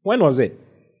 When was it?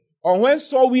 Or when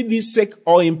saw we thee sick,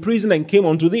 or in prison, and came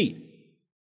unto thee?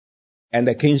 And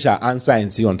the king shall answer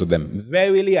and say unto them,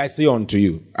 verily I say unto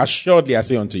you, assuredly I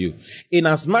say unto you,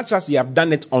 inasmuch as ye have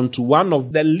done it unto one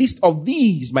of the least of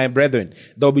these, my brethren,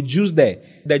 there will be Jews there.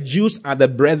 The Jews are the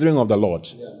brethren of the Lord.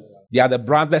 They are the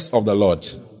brothers of the Lord.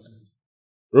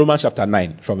 Romans chapter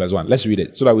 9 from verse 1. Let's read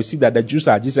it so that we see that the Jews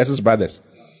are Jesus' brothers.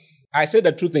 I say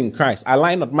the truth in Christ. I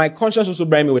lie not. My conscience also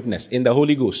bear me witness in the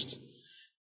Holy Ghost,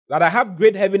 that I have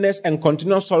great heaviness and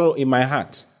continual sorrow in my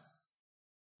heart.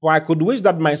 For I could wish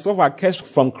that myself were cursed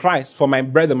from Christ for my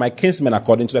brethren, my kinsmen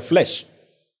according to the flesh,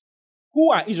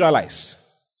 who are Israelites.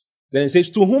 Then it says,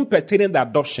 to whom pertaining the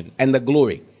adoption and the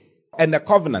glory and the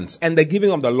covenants and the giving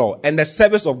of the law and the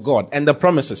service of God and the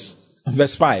promises.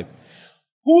 Verse 5.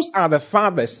 Whose are the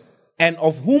fathers, and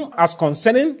of whom as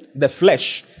concerning the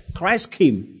flesh Christ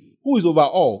came, who is over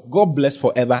all, God bless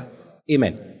forever.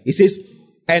 Amen. It says,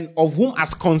 and of whom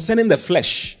as concerning the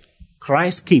flesh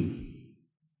Christ came.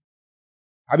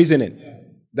 Have you seen it? Yeah.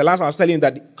 The last one I was telling you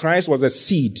that Christ was a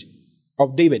seed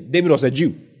of David. David was a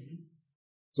Jew.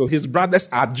 So his brothers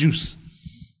are Jews.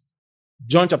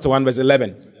 John chapter 1 verse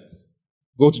 11.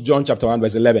 Go to John chapter 1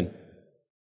 verse 11.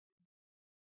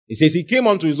 It says he came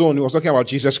unto his own. He was talking about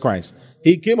Jesus Christ.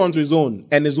 He came unto his own,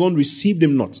 and his own received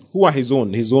him not. Who are his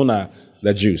own? His own are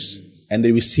the Jews. And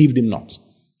they received him not.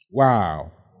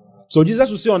 Wow. So Jesus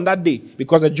will say on that day,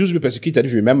 because the Jews will be persecuted,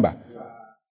 if you remember.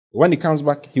 When he comes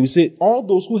back, he will say, all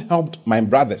those who helped my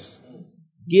brothers,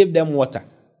 gave them water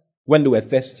when they were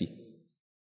thirsty,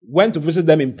 went to visit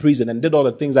them in prison and did all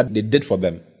the things that they did for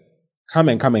them, come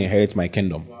and inherit my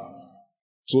kingdom.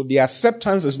 So the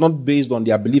acceptance is not based on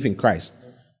their belief in Christ,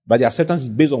 but the acceptance is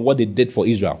based on what they did for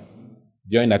Israel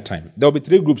during that time. There will be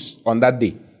three groups on that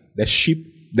day: the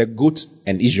sheep, the goat,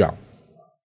 and Israel.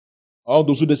 All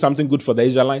those who did something good for the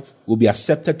Israelites will be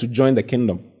accepted to join the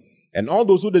kingdom. And all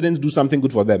those who didn't do something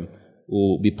good for them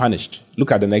will be punished. Look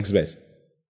at the next verse.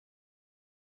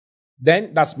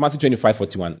 Then, that's Matthew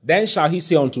 25:41. Then shall he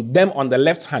say unto them on the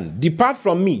left hand, depart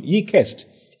from me, ye cursed,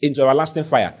 into everlasting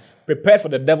fire, prepared for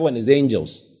the devil and his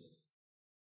angels.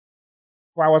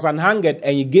 For I was an hungered,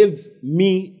 and ye gave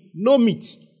me no meat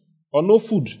or no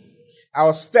food. I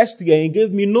was thirsty, and ye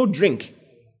gave me no drink.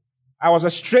 I was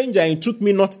a stranger, and ye took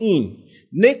me not in.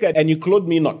 Naked, and ye clothed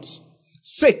me not.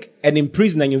 Sick and in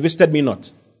prison, and you visited me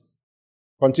not.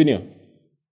 Continue.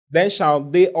 Then shall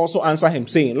they also answer him,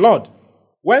 saying, Lord,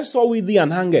 when saw we thee an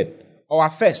hungered, or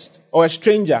athirst, or a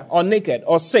stranger, or naked,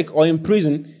 or sick, or in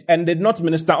prison, and did not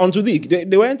minister unto thee?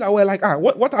 They went away like,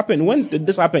 what happened? When did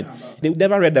this happen? They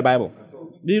never read the Bible.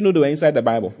 Did you know they were inside the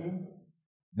Bible?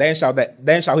 Then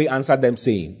shall he answer them,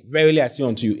 saying, Verily I say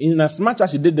unto you, inasmuch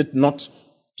as you did it not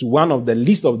to one of the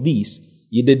least of these,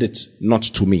 ye did it not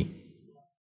to me.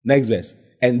 Next verse.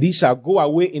 And these shall go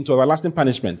away into everlasting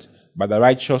punishment, but the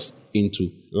righteous into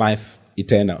life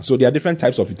eternal. So there are different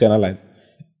types of eternal life.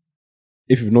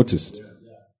 If you've noticed.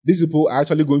 These people are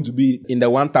actually going to be in the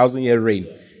 1,000-year reign.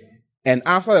 And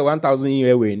after the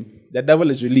 1,000-year reign, the devil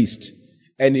is released.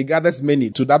 And he gathers many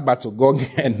to that battle, Gog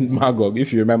and Magog,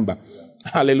 if you remember.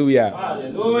 Hallelujah.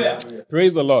 Hallelujah.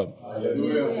 Praise the Lord.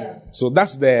 Hallelujah. So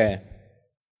that's the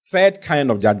third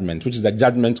kind of judgment, which is the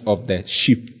judgment of the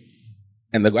sheep.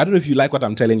 And I don't know if you like what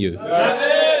I'm telling you.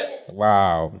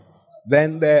 Wow.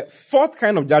 Then the fourth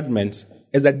kind of judgment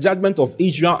is the judgment of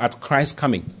Israel at Christ's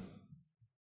coming.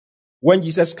 When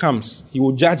Jesus comes, he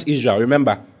will judge Israel.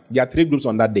 Remember, there are three groups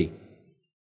on that day.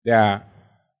 There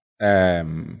are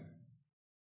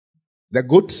the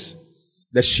goats,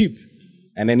 the sheep,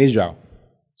 and then Israel.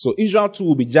 So Israel too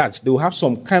will be judged. They will have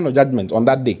some kind of judgment on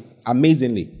that day.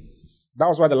 Amazingly. That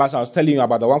was why the last time I was telling you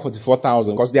about the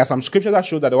 144,000. Because there are some scriptures that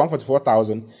show that the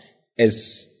 144,000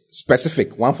 is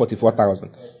specific,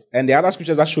 144,000. And the other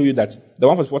scriptures that show you that the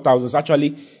 144,000 is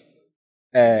actually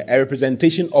a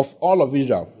representation of all of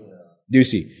Israel. Do you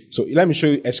see? So let me show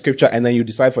you a scripture and then you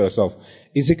decide for yourself.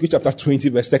 Ezekiel chapter 20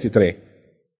 verse 33.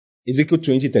 Ezekiel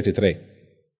 20, 33.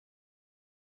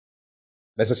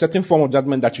 There's a certain form of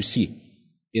judgment that you see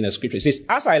in the scripture. It says,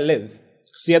 As I live,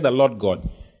 saith the Lord God,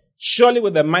 surely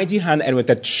with a mighty hand and with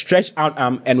a stretched out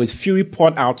arm and with fury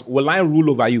poured out will I rule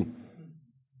over you.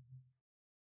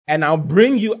 And I'll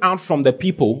bring you out from the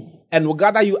people and will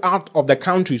gather you out of the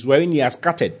countries wherein ye are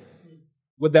scattered.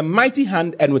 With a mighty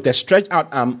hand and with a stretched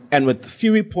out arm and with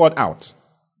fury poured out.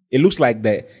 It looks like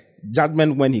the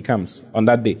judgment when he comes on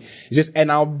that day. He says,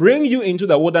 and I'll bring you into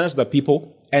the wilderness of the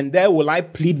people, and there will I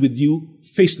plead with you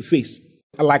face to face.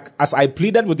 Like as I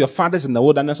pleaded with your fathers in the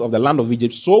wilderness of the land of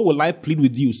Egypt, so will I plead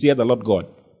with you, saith the Lord God.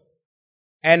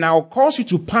 And I'll cause you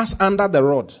to pass under the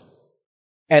rod,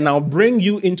 and I'll bring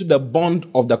you into the bond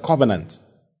of the covenant,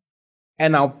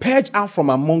 and I'll purge out from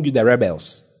among you the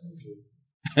rebels,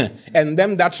 and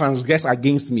them that transgress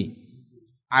against me.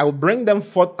 I will bring them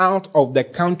forth out of the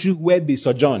country where they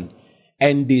sojourn,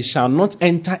 and they shall not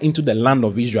enter into the land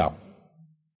of Israel.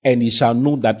 And ye shall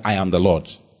know that I am the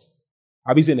Lord.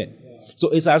 Have you seen it? So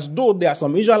it's as though there are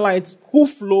some Israelites who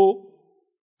flow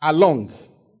along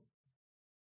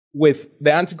with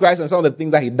the Antichrist and some of the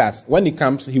things that he does. When he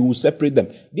comes, he will separate them.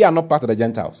 They are not part of the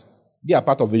Gentiles. They are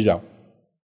part of Israel.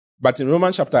 But in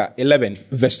Romans chapter 11,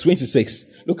 verse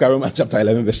 26, look at Romans chapter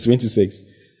 11, verse 26.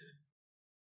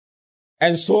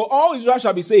 And so all Israel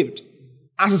shall be saved.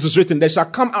 As it is written, they shall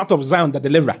come out of Zion the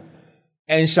deliverer,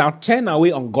 and shall turn away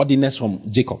ungodliness from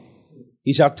Jacob.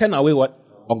 He shall turn away what?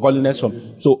 Ungodliness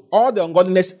from. So all the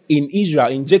ungodliness in Israel,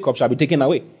 in Jacob, shall be taken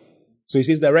away. So he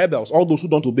says the rebels, all those who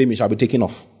don't obey me, shall be taken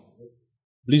off.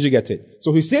 Please you get it?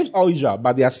 So he saves all Israel,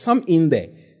 but there are some in there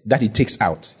that he takes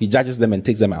out. He judges them and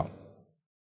takes them out.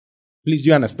 Please, do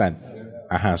you understand?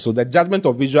 So the judgment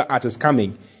of Israel at his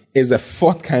coming is the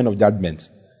fourth kind of judgment.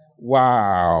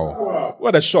 Wow.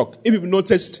 What a shock. If you've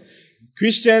noticed,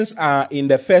 Christians are in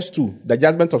the first two, the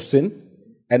judgment of sin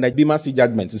and the Bema Seat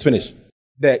judgment. It's finished.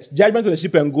 The judgment of the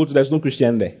sheep and goats, there's no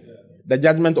Christian there. The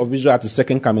judgment of Israel at the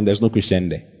second coming, there's no Christian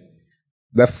there.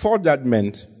 The fourth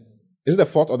judgment, is it the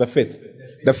fourth or the fifth?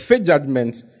 The fifth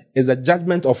judgment is the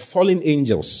judgment of fallen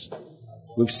angels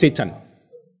with Satan.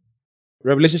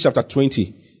 Revelation chapter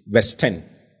 20, verse 10.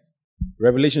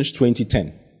 Revelation 20,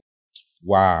 10.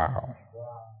 Wow.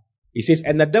 It says,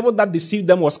 and the devil that deceived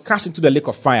them was cast into the lake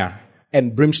of fire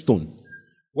and brimstone,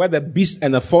 where the beast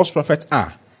and the false prophet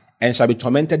are, and shall be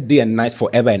tormented day and night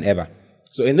forever and ever.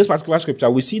 So in this particular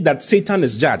scripture, we see that Satan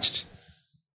is judged.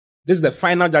 This is the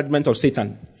final judgment of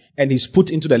Satan, and he's put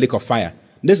into the lake of fire.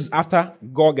 This is after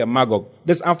Gog and Magog.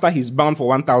 This is after he's bound for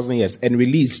 1,000 years and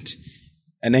released.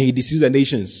 And then he deceives the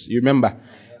nations, you remember?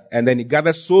 And then he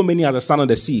gathers so many as the sand of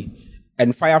the sea,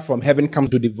 and fire from heaven comes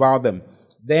to devour them.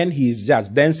 Then he is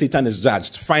judged. Then Satan is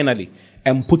judged, finally,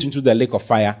 and put into the lake of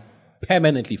fire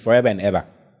permanently, forever and ever.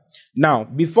 Now,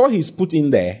 before he's put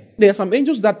in there, there are some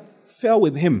angels that fell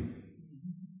with him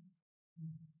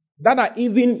that are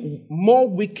even more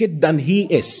wicked than he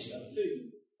is.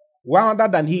 Wilder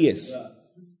than he is.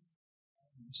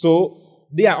 So,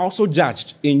 they are also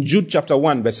judged in Jude chapter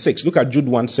 1, verse 6. Look at Jude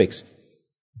 1, 6. It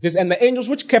says, and the angels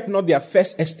which kept not their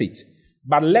first estate,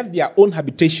 but left their own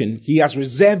habitation, he has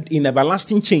reserved in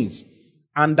everlasting chains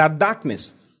under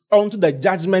darkness unto the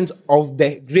judgment of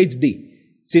the great day.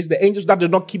 It says the angels that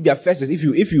did not keep their first estate.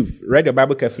 If you've read your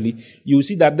Bible carefully, you will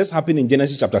see that this happened in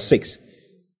Genesis chapter 6.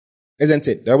 Isn't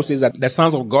it? The Bible says that the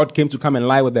sons of God came to come and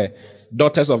lie with the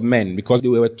daughters of men because they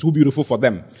were too beautiful for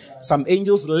them. Some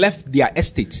angels left their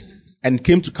estate and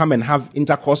came to come and have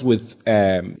intercourse with,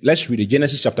 let's read it,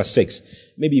 Genesis chapter 6.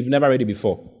 Maybe you've never read it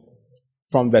before.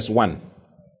 From verse 1.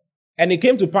 And it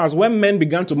came to pass when men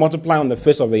began to multiply on the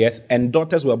face of the earth and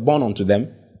daughters were born unto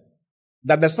them,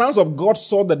 that the sons of God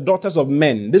saw the daughters of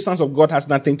men. This sons of God has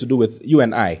nothing to do with you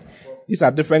and I. These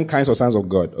are different kinds of sons of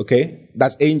God, okay?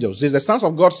 That's angels. Says the sons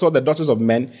of God saw the daughters of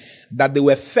men, that they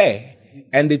were fair,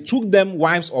 and they took them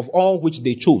wives of all which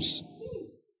they chose.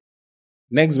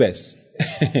 Next verse.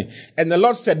 And the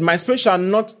Lord said, my spirit shall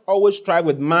not always strive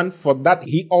with man, for that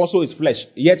he also is flesh.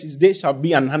 Yet his days shall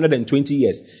be 120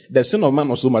 years. The sin of man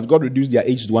was so much, God reduced their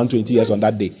age to 120 years on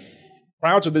that day.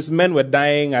 Prior to this, men were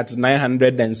dying at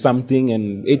 900 and something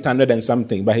and 800 and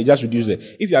something, but he just reduced it.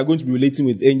 If you are going to be relating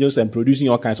with angels and producing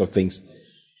all kinds of things,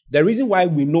 the reason why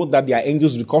we know that they are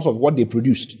angels is because of what they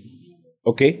produced.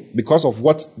 Okay? Because of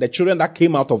what the children that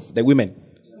came out of the women.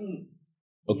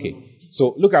 Okay.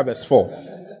 So look at verse 4.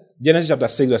 Genesis chapter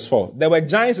 6 verse 4. There were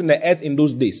giants in the earth in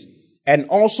those days. And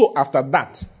also after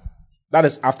that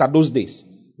is after those days,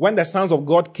 when the sons of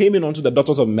God came in unto the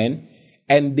daughters of men,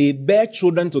 and they bare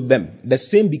children to them, the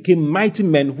same became mighty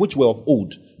men which were of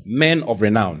old, men of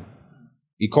renown.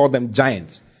 He called them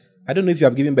giants. I don't know if you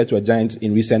have given birth to a giant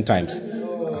in recent times.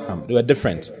 They were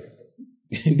different.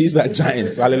 These are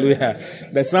giants. Hallelujah.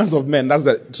 The sons of men.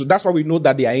 So that's why we know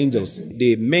that they are angels.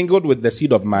 They mingled with the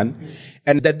seed of man.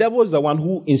 And the devil is the one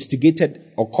who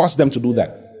instigated or caused them to do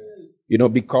that.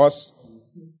 Because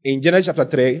in Genesis chapter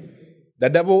 3, the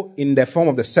devil in the form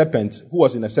of the serpent, who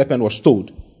was in the serpent, was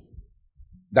told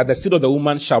that the seed of the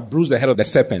woman shall bruise the head of the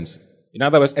serpent. In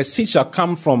other words, a seed shall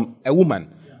come from a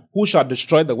woman who shall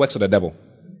destroy the works of the devil.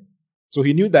 So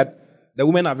he knew that the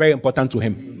women are very important to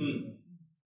him.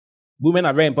 Women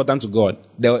are very important to God.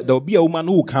 There will be a woman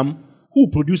who will come, who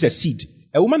will produce a seed.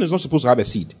 A woman is not supposed to have a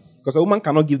seed, because a woman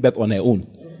cannot give birth on her own.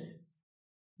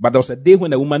 But there was a day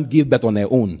when a woman gave birth on her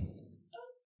own.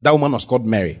 That woman was called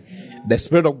Mary. The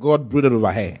Spirit of God brooded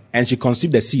over her, and she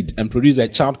conceived a seed and produced a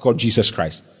child called Jesus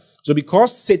Christ. So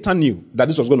because Satan knew that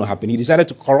this was going to happen, he decided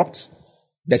to corrupt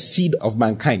the seed of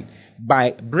mankind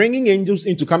by bringing angels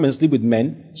in to come and sleep with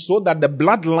men, so that the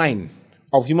bloodline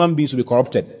of human beings will be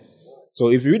corrupted.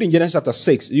 So if you read in Genesis chapter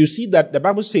 6, you see that the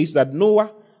Bible says that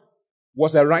Noah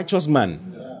was a righteous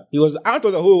man. He was out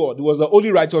of the whole world. He was the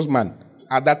only righteous man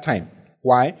at that time.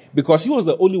 Why? Because he was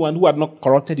the only one who had not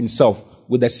corrupted himself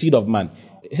with the seed of man.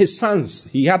 His sons,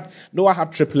 Noah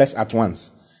had triplets at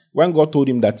once. When God told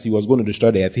him that he was going to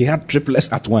destroy the earth, he had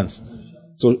triplets at once.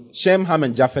 So Shem, Ham,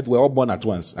 and Japheth were all born at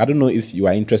once. I don't know if you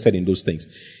are interested in those things.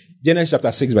 Genesis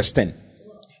chapter 6 verse 10.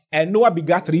 And Noah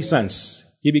begat 3 sons.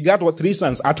 He begat 3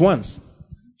 sons at once?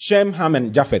 Shem, Ham,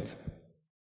 and Japheth.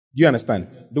 Do you understand?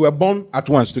 They were born at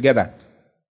once together.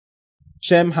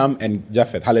 Shem, Ham, and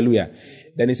Japheth. Hallelujah.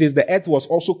 Then he says the earth was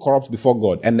also corrupt before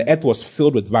God, and the earth was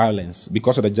filled with violence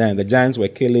because of the giants. The giants were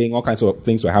killing, all kinds of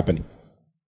things were happening.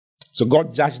 So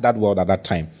God judged that world at that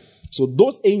time. So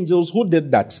those angels who did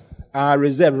that are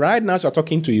reserved. Right now, as I'm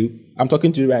talking to you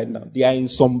right now. They are in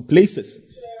some places,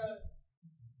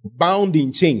 bound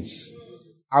in chains,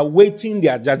 awaiting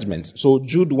their judgment. So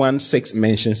Jude 1:6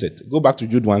 mentions it. Go back to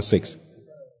Jude 1:6.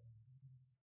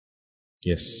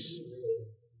 Yes.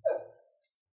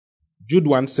 Jude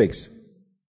 1:6.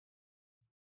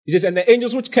 He says, and the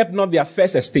angels which kept not their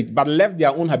first estate, but left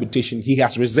their own habitation, he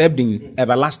has reserved in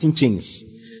everlasting chains.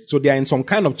 So they are in some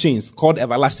kind of chains called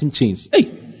everlasting chains.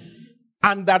 Hey!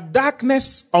 And that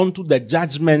darkness unto the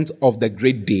judgment of the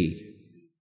great day.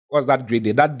 What's that great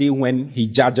day? That day when he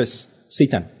judges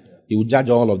Satan. He will judge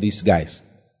all of these guys.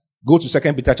 Go to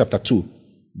 2 Peter chapter 2,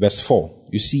 verse 4.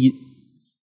 You see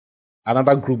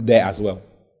another group there as well.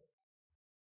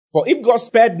 For if God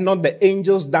spared not the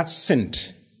angels that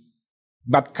sinned,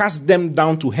 but cast them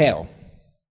down to hell,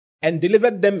 and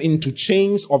delivered them into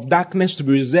chains of darkness to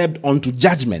be reserved unto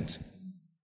judgment.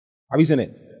 Have you seen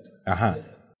it?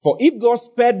 For if God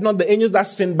spared not the angels that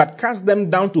sinned, but cast them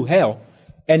down to hell,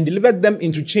 and delivered them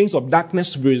into chains of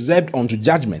darkness to be reserved unto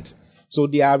judgment. So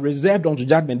they are reserved unto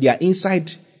judgment. They are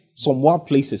inside some wild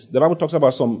places. The Bible talks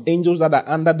about some angels that are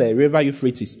under the river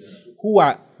Euphrates, who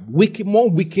are wicked, more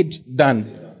wicked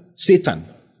than Satan.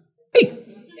 Hey!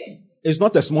 It's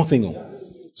not a small thing.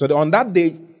 So on that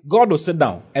day, God will sit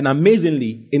down, and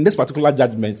amazingly, in this particular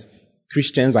judgment,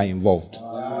 Christians are involved.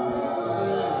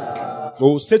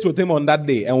 We'll sit with him on that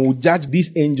day, and we'll judge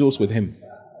these angels with him.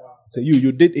 Say,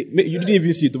 you did it. You didn't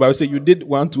even see it, but I will say, you did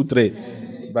 1, 2,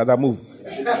 3. Brother, move.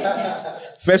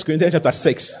 1 Corinthians chapter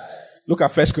 6. Look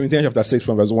at 1 Corinthians chapter 6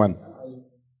 from verse 1.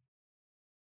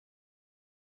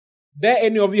 Dare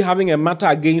any of you having a matter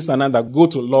against another go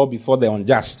to law before the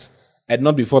unjust and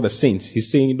not before the saints?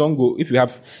 He's saying, don't go. If you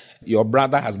have, your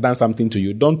brother has done something to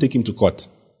you, don't take him to court.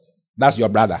 That's your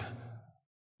brother.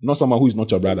 Not someone who is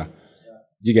not your brother.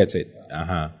 Do you get it?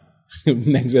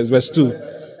 Next verse 2.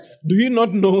 Do you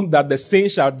not know that the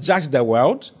saints shall judge the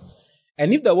world?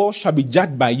 And if the world shall be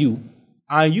judged by you,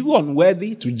 are you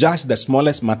unworthy to judge the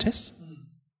smallest matters?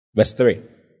 Verse 3.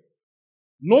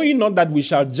 Know ye not that we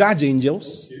shall judge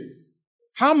angels?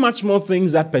 How much more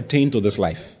things that pertain to this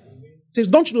life? It says,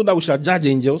 don't you know that we shall judge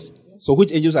angels? So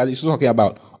which angels are he talking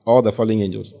about? All the fallen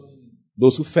angels.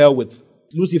 Those who fell with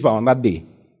Lucifer on that day.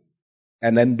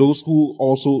 And then those who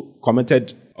also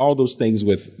committed all those things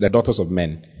with the daughters of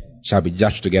men shall be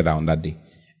judged together on that day.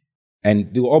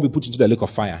 And they will all be put into the lake of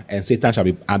fire, and Satan shall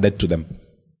be added to them.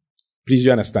 Please,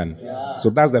 you understand? Yeah. So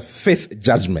that's the fifth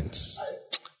judgment.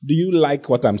 Do you like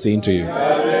what I'm saying to you?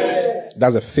 Yes.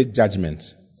 That's the fifth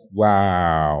judgment.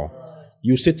 Wow.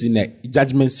 You sit in a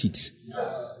judgment seat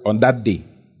on that day.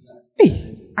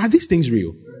 Hey, are these things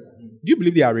real? Do you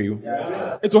believe they are real?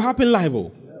 Yes. It will happen live.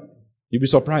 Oh. You'll be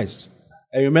surprised.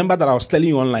 And remember that I was telling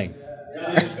you online.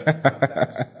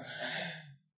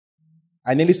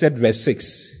 I nearly said verse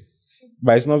 6.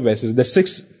 But it's not verses. The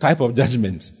sixth type of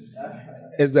judgment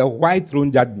is the white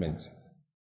throne judgment.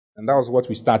 And that was what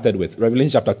we started with.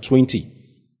 Revelation chapter 20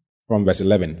 from verse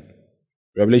 11.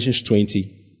 Revelation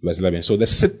 20 verse 11. So the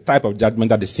sixth type of judgment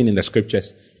that is seen in the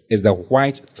scriptures is the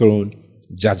white throne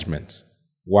judgment.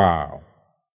 Wow.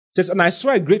 It says, and I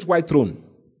saw a great white throne,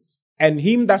 and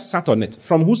him that sat on it,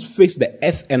 from whose face the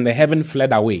earth and the heaven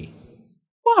fled away.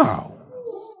 Wow.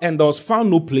 And there was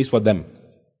found no place for them.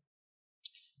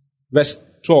 Verse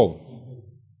 12.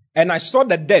 And I saw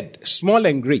the dead, small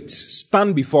and great,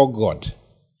 stand before God.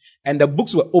 And the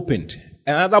books were opened.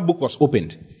 Another book was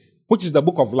opened, which is the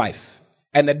book of life.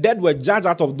 And the dead were judged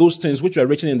out of those things which were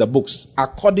written in the books,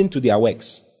 according to their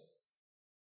works.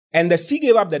 And the sea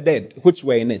gave up the dead which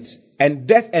were in it. And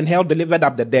death and hell delivered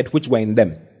up the dead which were in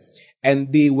them.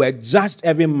 And they were judged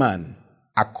every man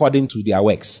according to their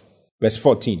works. Verse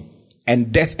 14.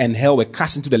 And death and hell were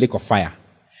cast into the lake of fire.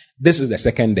 This is the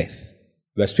second death.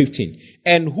 Verse 15.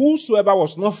 And whosoever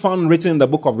was not found written in the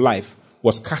book of life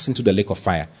was cast into the lake of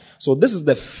fire. So this is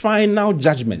the final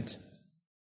judgment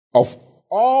of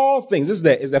all things. This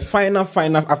is the final.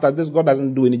 After this, God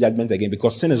doesn't do any judgment again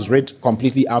because sin is rid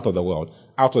completely out of the world,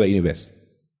 out of the universe.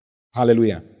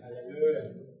 Hallelujah.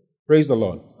 Hallelujah. Praise the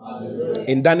Lord. Hallelujah.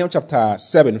 In Daniel chapter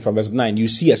 7 from verse 9, you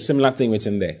see a similar thing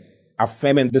written there,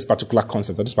 affirming this particular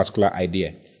concept or this particular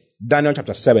idea. Daniel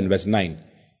chapter 7 verse 9.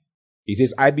 He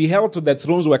says, I beheld till the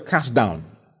thrones were cast down,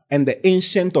 and the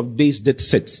Ancient of Days did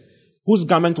sit, whose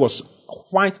garment was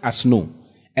white as snow,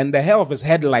 and the hair of his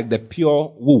head like the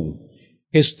pure wool.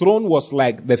 His throne was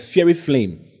like the fiery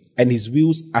flame, and his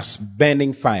wheels as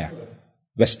burning fire.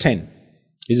 Verse 10.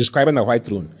 He's describing the white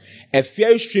throne. A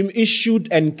fiery stream issued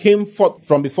and came forth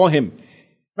from before him.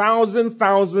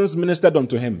 Thousands ministered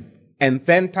unto him, and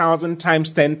 10,000 times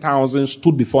 10,000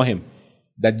 stood before him.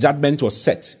 The judgment was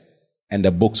set, and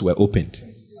the books were opened.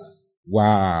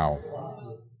 Wow.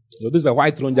 So this is the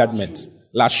white throne judgment.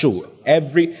 Last show.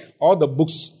 All the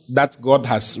books that God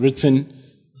has written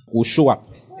will show up.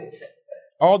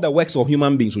 All the works of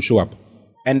human beings will show up.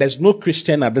 And there's no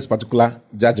Christian at this particular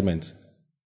judgment.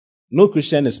 No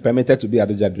Christian is permitted to be at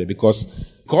the judgment because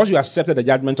you accepted the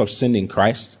judgment of sin in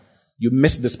Christ, you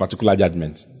missed this particular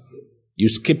judgment. You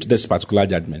skipped this particular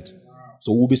judgment.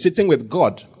 So we'll be sitting with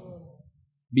God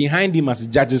behind him as he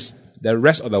judges the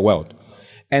rest of the world.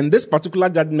 And this particular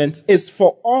judgment is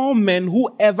for all men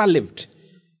who ever lived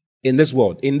in this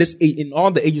world, in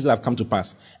all the ages that have come to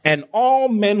pass, and all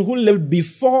men who lived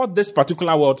before this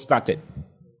particular world started.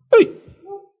 Hey,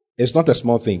 it's not a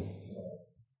small thing.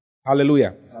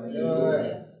 Hallelujah.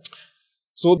 Hallelujah.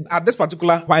 So at this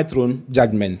particular white throne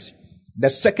judgment, the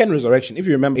second resurrection, if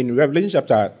you remember in Revelation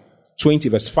chapter 20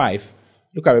 verse 5,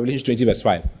 look at Revelation 20 verse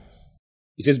 5.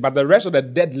 It says, but the rest of the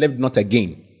dead lived not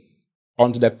again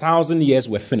until the 1,000 years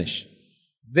were finished.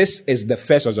 This is the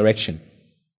first resurrection.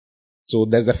 So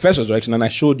there's the first resurrection, and I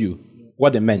showed you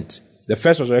what it meant. The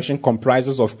first resurrection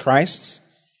comprises of Christ,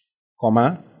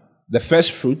 the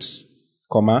first fruits,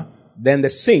 then the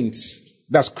saints,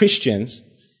 that's Christians,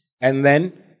 and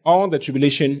then all the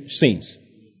tribulation saints.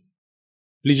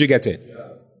 Please, you get it? Yeah.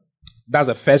 That's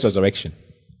the first resurrection.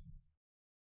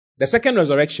 The second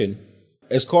resurrection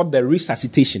is called the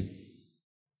resuscitation.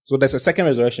 So there's a second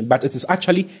resurrection, but it is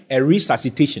actually a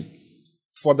resuscitation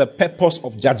for the purpose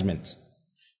of judgment.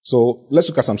 So let's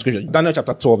look at some scripture. Daniel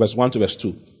chapter 12, verse 1 to verse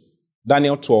 2.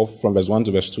 Daniel 12 from verse 1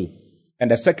 to verse 2. And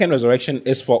the second resurrection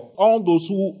is for all those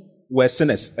who were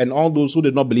sinners, and all those who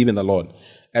did not believe in the Lord,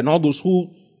 and all those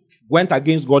who went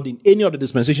against God in any of the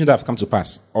dispensations that have come to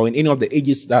pass, or in any of the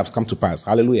ages that have come to pass.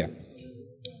 Hallelujah.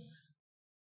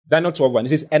 Daniel 12:1. It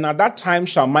says, and at that time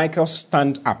shall Michael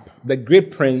stand up, the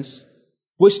great prince,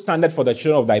 which standeth for the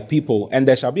children of thy people, and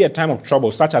there shall be a time of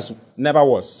trouble, such as never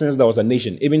was, since there was a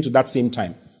nation, even to that same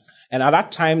time. And at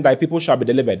that time thy people shall be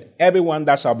delivered, everyone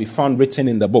that shall be found written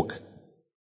in the book.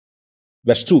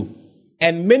 Verse 2.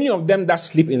 And many of them that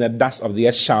sleep in the dust of the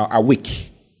earth shall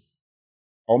awake,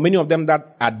 or many of them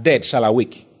that are dead shall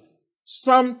awake,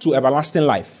 some to everlasting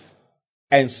life,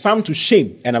 and some to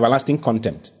shame and everlasting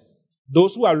contempt.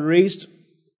 Those who are raised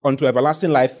unto everlasting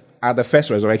life are the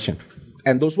first resurrection.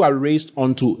 And those who are raised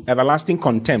unto everlasting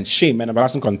contempt, shame and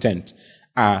everlasting contempt,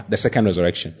 are the second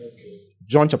resurrection.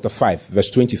 John chapter 5,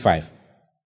 verse 25.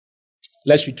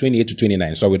 Let's read 28 to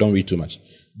 29, so we don't read too much.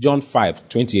 John 5,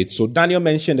 28. So Daniel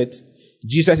mentioned it,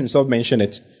 Jesus himself mentioned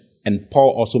it, and Paul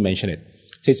also mentioned it.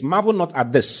 It says, marvel not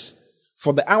at this,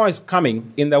 for the hour is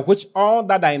coming in the which all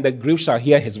that are in the grave shall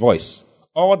hear his voice.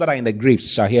 All that are in the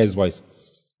graves shall hear his voice.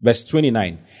 Verse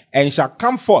 29. And shall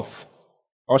come forth,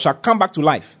 or shall come back to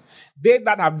life, they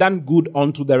that have done good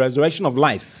unto the resurrection of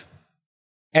life,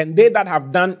 and they that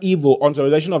have done evil unto the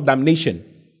resurrection of damnation.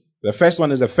 The first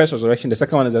one is the first resurrection, the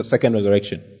second one is the second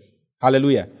resurrection.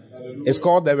 Hallelujah. It's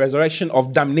called the resurrection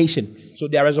of damnation. So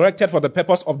they are resurrected for the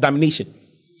purpose of damnation.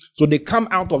 So they come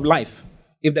out of life.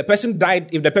 If the person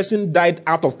died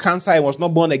out of cancer and was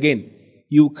not born again,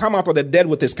 you come out of the dead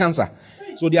with his cancer.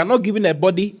 So they are not given a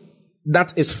body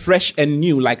that is fresh and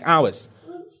new like ours,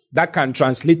 that can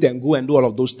translate and go and do all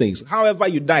of those things. However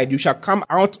you died, you shall come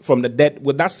out from the dead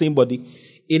with that same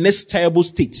body in its terrible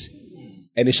state.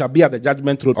 And it shall be at the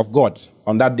judgment throne of God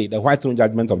on that day, the white throne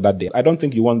judgment of that day. I don't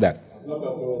think you want that.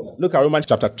 Look at Romans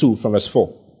chapter 2 from verse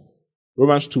 4.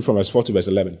 Romans 2 from verse 4 to verse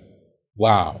 11.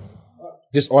 Wow.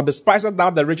 This, or despisest thou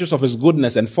the riches of his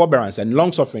goodness and forbearance and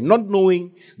long-suffering, not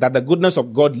knowing that the goodness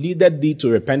of God leadeth thee to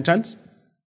repentance?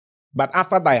 But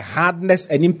after thy hardness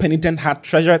and impenitent heart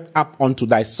treasured up unto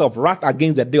thyself wrath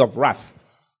against the day of wrath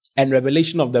and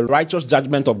revelation of the righteous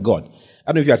judgment of God.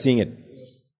 I don't know if you are seeing it.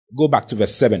 Go back to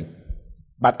verse 7.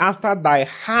 But after thy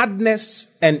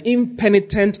hardness and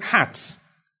impenitent heart,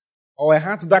 or a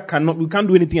heart that we can't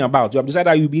do anything about, you have decided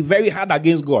that you'll be very hard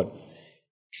against God,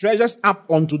 treasures up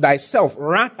unto thyself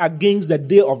wrath against the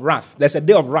day of wrath. There's a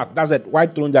day of wrath. That's a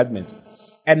white throne judgment.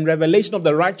 And revelation of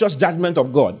the righteous judgment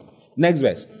of God. Next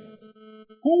verse.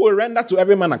 Who will render to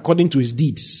every man according to his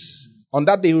deeds? On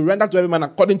that day, he will render to every man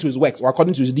according to his works or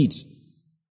according to his deeds.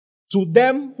 To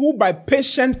them who by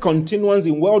patient continuance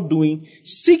in well-doing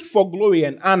seek for glory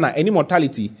and honor and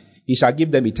immortality, he shall give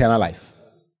them eternal life.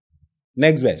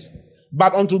 Next verse.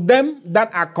 But unto them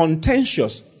that are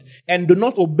contentious and do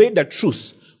not obey the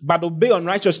truth, but obey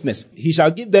unrighteousness, he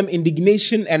shall give them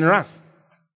indignation and wrath.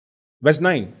 Verse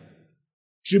 9.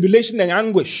 Tribulation and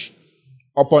anguish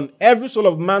upon every soul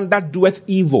of man that doeth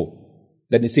evil.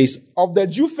 Then it says, of the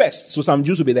Jew first, so some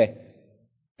Jews will be there,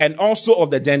 and also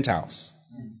of the Gentiles.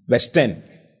 Verse 10.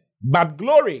 But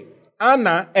glory,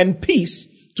 honor, and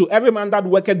peace to every man that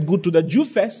worketh good, to the Jew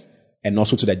first, and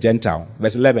also to the Gentile.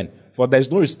 Verse 11. For there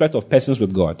is no respect of persons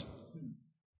with God.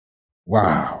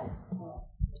 Wow.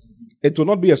 It will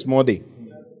not be a small day.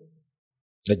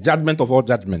 The judgment of all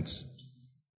judgments.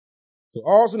 So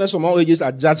all sinners from all ages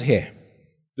are judged here.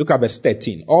 Look at verse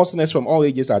 13. All sinners from all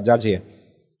ages are judged here.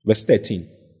 Verse 13.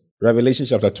 Revelation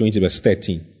chapter 20, verse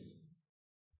 13.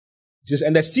 It says,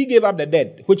 and the sea gave up the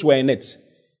dead which were in it,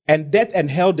 and death and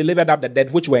hell delivered up the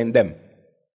dead which were in them,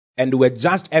 and they were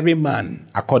judged every man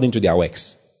according to their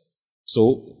works.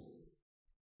 So,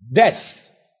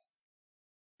 death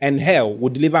and hell will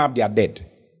deliver up their dead.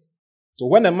 So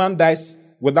when a man dies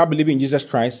without believing in Jesus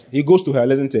Christ, he goes to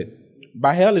hell, isn't it?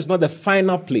 But hell is not the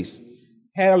final place.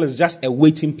 Hell is just a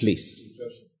waiting place.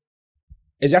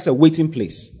 It's just a waiting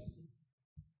place.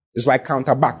 It's like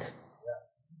counterback.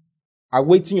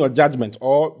 Awaiting your judgment,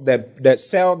 or the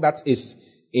cell that is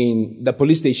in the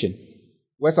police station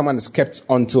where someone is kept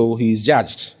until he is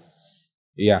judged.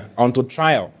 Yeah, until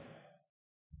trial.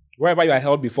 Wherever you are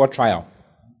held before trial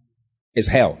is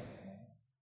hell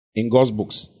in God's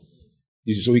books.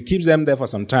 So he keeps them there for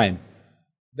some time.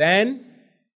 Then,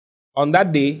 on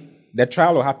that day, the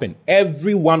trial will happen.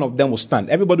 Every one of them will stand.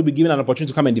 Everybody will be given an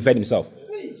opportunity to come and defend himself.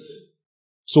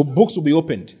 So books will be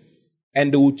opened,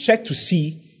 and they will check to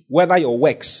see whether your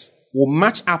works will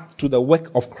match up to the work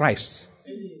of Christ.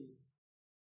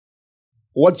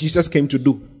 What Jesus came to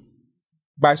do.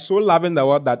 By so loving the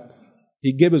world that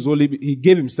he gave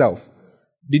himself.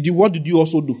 What did you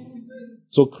also do?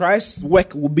 So Christ's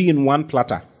work will be in one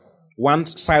platter, one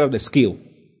side of the scale.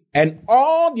 And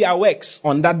all their works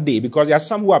on that day, because there are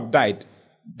some who have died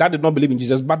that did not believe in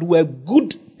Jesus, but were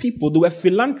good people. They were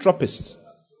philanthropists.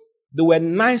 They were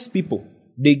nice people.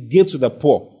 They gave to the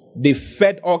poor. They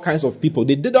fed all kinds of people.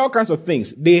 They did all kinds of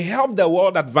things. They helped the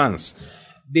world advance.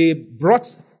 They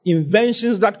brought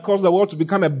inventions that caused the world to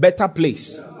become a better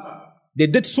place. They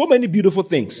did so many beautiful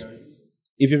things.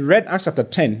 If you've read Acts chapter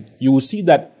 10, you will see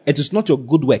that it is not your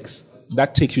good works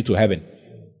that takes you to heaven.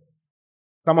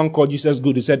 Someone called Jesus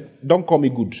good. He said, don't call me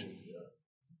good.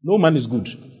 No man is good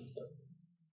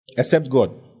except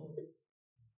God.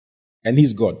 And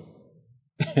he's God.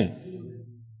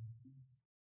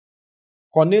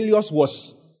 Cornelius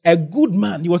was a good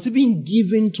man. He was even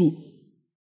given to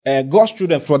God's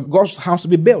children for God's house to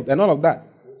be built and all of that.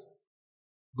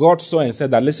 God saw and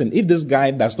said that, listen, if this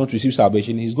guy does not receive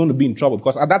salvation, he's going to be in trouble,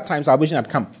 because at that time salvation had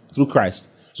come through Christ.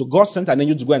 So God sent an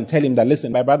angel to go and tell him that,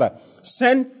 listen, my brother,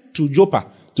 send to Joppa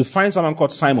to find someone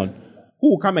called Simon,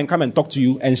 who will come and talk to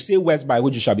you and say words by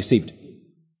which you shall be saved.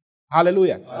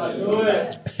 Hallelujah.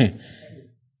 Hallelujah.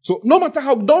 So no matter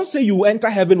how, don't say you enter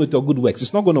heaven with your good works.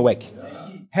 It's not going to work.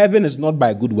 Heaven is not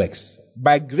by good works.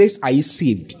 By grace are ye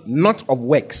saved, not of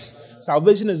works.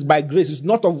 Salvation is by grace. It's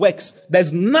not of works.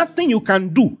 There's nothing you can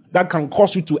do that can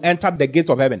cause you to enter the gates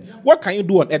of heaven. What can you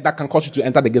do on earth that can cause you to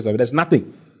enter the gates of heaven? There's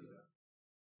nothing.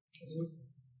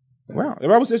 Well, the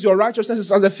Bible says your righteousness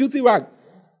is as a filthy rag.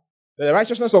 The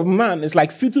righteousness of man is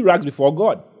like filthy rags before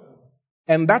God.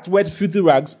 And that word filthy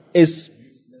rags is,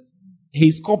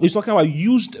 he's talking about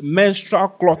used menstrual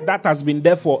cloth that has been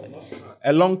there for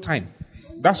a long time.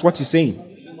 That's what he's saying.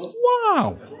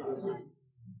 Wow.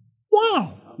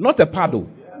 Wow. Not a paddle.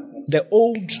 The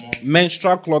old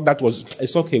menstrual cloth that was,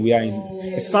 it's okay, we are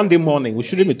in Sunday morning. We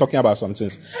shouldn't be talking about some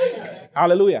things.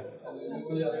 Hallelujah.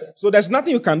 So there's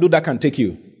nothing you can do that can take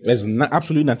you. There's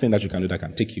absolutely nothing that you can do that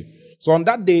can take you. So on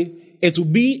that day, it will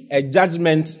be a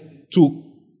judgment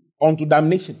unto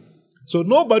damnation. So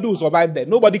nobody will survive there.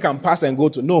 Nobody can pass and go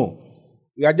to, no.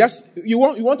 We are just, you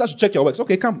want us to check your works.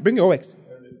 Okay, come, bring your works.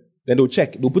 Then they'll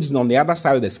check. They'll put it on the other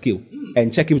side of the scale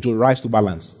and check if it will rise to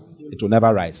balance. It will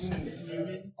never rise.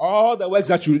 All the works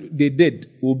that they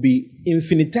did will be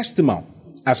infinitesimal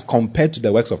as compared to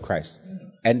the works of Christ.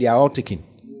 And they are all taken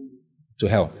to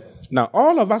hell. Now,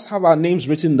 all of us have our names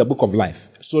written in the book of life.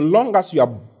 So long as you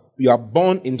are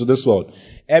born into this world,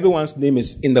 everyone's name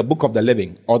is in the book of the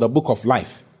living or the book of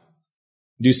life.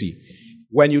 Do you see?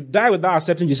 When you die without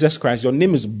accepting Jesus Christ, your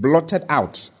name is blotted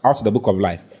out of the book of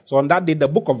life. So on that day, the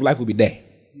book of life will be there.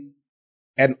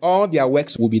 And all their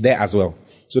works will be there as well.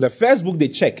 So the first book they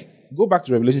check, go back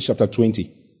to Revelation chapter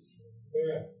 20.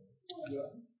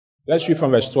 Let's read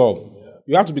from verse 12.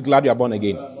 You have to be glad you are born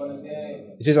again.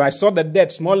 It says, I saw the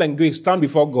dead, small and great, stand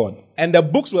before God. And the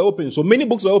books were open. So many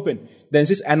books were open. Then it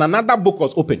says, and another book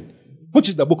was open, which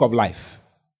is the book of life.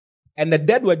 And the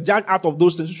dead were judged out of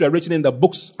those things which were written in the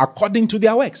books according to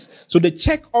their works. So they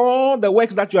check all the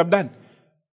works that you have done.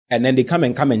 And then they come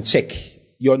and check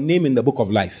your name in the book of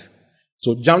life.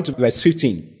 So jump to verse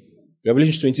 15.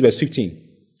 Revelation 20 verse 15.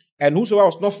 And whosoever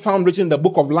was not found written in the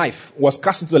book of life was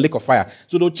cast into the lake of fire.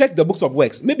 So they'll check the books of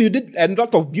works. Maybe you did a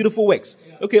lot of beautiful works.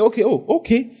 Okay.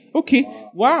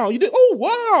 Wow, you did. Oh,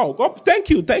 wow. God, thank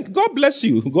you. God bless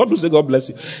you. God will say, God bless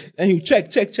you. And you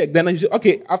check. Then you say,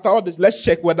 okay, after all this, let's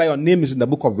check whether your name is in the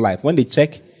book of life. When they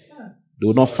check, they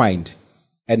will not find.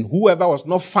 And whoever was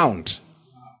not found,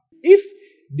 if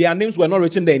their names were not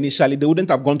written there initially, they wouldn't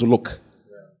have gone to look.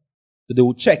 So they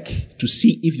will check to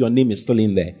see if your name is still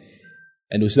in there.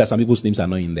 And you'll see that some people's names are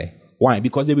not in there. Why?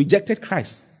 Because they rejected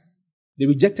Christ.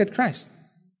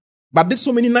 But did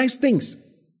so many nice things.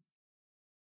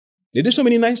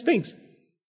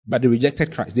 But they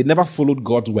rejected Christ. They never followed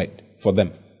God's word for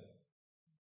them.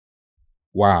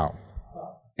 Wow.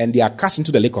 And they are cast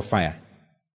into the lake of fire,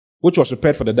 which was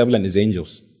prepared for the devil and his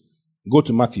angels. Go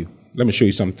to Matthew. Let me show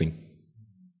you something.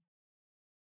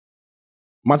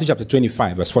 Matthew chapter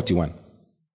 25, verse 41.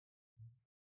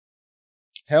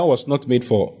 Hell was not made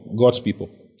for God's people.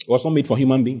 It was not made for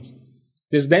human beings.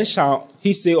 This then shall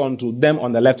he say unto them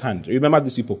on the left hand. Remember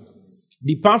these people.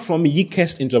 Depart from me, ye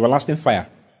cursed, into everlasting fire,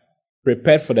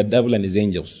 prepared for the devil and his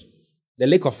angels. The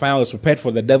lake of fire was prepared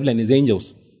for the devil and his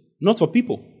angels, not for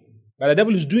people. But the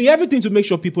devil is doing everything to make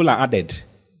sure people are added.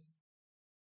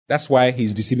 That's why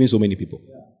he's deceiving so many people.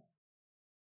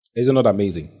 Is it not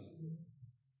amazing?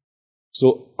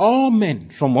 So all men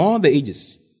from all the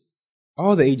ages,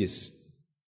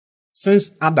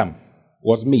 since Adam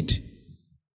was made,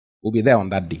 will be there on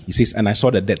that day. He says, and I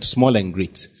saw the dead, small and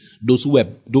great. Those who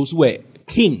were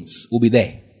kings will be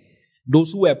there.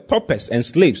 Those who were paupers and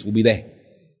slaves will be there.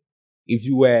 If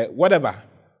you were whatever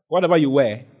you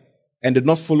were, and did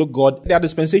not follow God. There are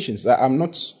dispensations. I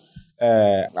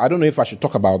don't know if I should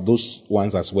talk about those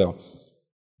ones as well.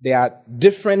 There are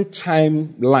different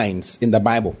timelines in the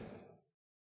Bible.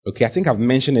 Okay, I think I've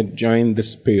mentioned it during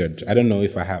this period. I don't know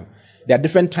if I have. There are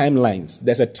different timelines.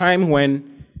 There's a time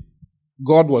when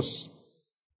God was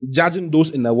judging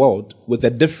those in the world with a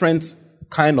different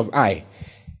kind of eye,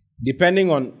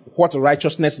 depending on what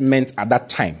righteousness meant at that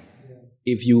time.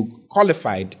 If you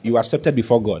qualified, you were accepted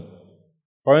before God.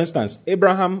 For instance,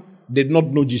 Abraham did not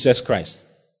know Jesus Christ,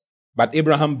 but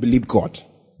Abraham believed God.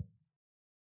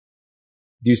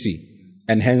 Do you see?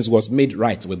 And hence was made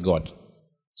right with God.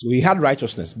 So he had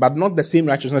righteousness, but not the same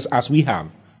righteousness as we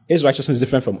have. His righteousness is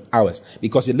different from ours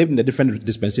because he lived in a different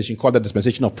dispensation called the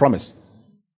dispensation of promise.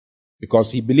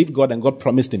 Because he believed God and God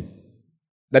promised him.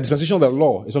 The dispensation of the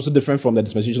law is also different from the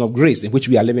dispensation of grace in which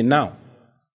we are living now.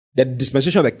 The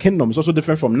dispensation of the kingdom is also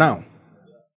different from now. Do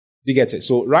you get it?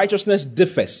 So righteousness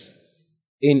differs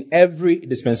in every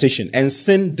dispensation, and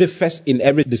sin differs in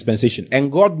every dispensation.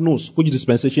 And God knows which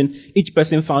dispensation each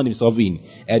person found himself in,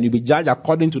 and you'll be judged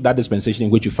according to that dispensation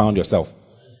in which you found yourself.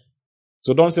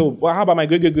 So don't say, well, how about my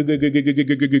great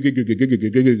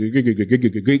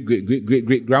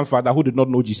grandfather who did not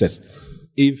know Jesus?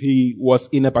 If he was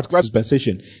in a particular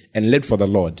dispensation and lived for the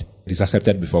Lord, he's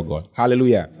accepted before God.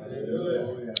 Hallelujah.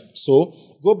 So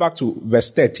go back to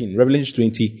verse 13, Revelation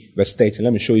 20, verse 13.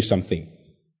 Let me show you something.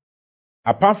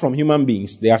 Apart from human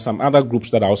beings, there are some other groups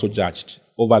that are also judged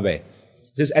over there.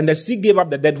 It says, and the sea gave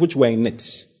up the dead which were in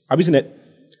it. Have you seen it?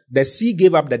 The sea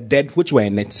gave up the dead which were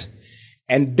in it,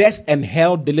 and death and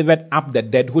hell delivered up the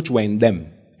dead which were in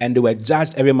them, and they were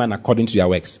judged every man according to their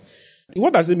works.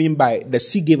 What does it mean by the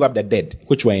sea gave up the dead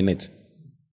which were in it?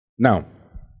 Now,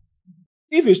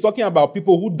 if he's talking about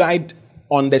people who died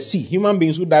on the sea, human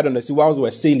beings who died on the sea whilst they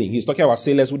were sailing, he's talking about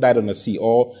sailors who died on the sea,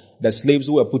 or the slaves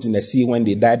who were put in the sea when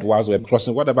they died whilst they were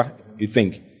crossing, whatever you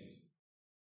think.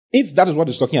 If that is what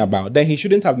he's talking about, then he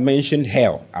shouldn't have mentioned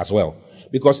hell as well.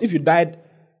 Because if you died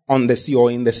on the sea or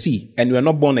in the sea and you are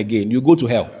not born again, you go to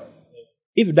hell.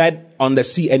 If you died on the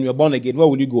sea and you are born again, where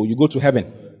will you go? You go to heaven.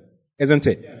 Isn't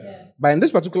it? Yeah. But in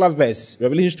this particular verse,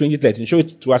 Revelation 20:13, show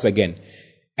it to us again.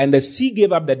 And the sea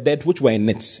gave up the dead which were in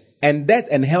it, and death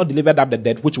and hell delivered up the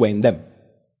dead which were in them.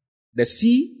 The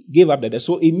sea gave up the dead.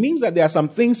 So it means that there are some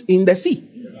things in the sea.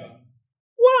 Yeah.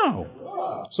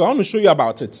 Wow. So I want to show you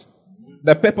about it.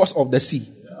 The purpose of the sea.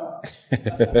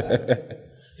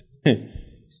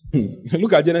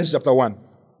 Look at Genesis chapter 1,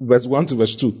 verse 1 to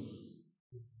verse 2.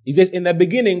 It says, in the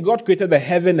beginning, God created the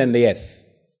heaven and the earth.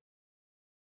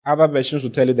 Other versions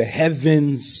will tell you the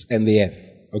heavens and the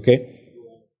earth. Okay?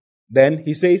 Then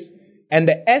he says, and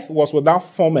the earth was without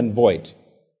form and void,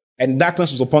 and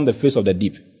darkness was upon the face of the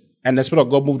deep, and the Spirit of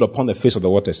God moved upon the face of the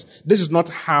waters. This is not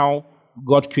how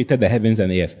God created the heavens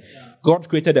and the earth. God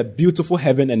created a beautiful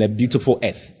heaven and a beautiful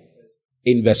earth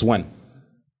in verse 1.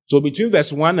 So between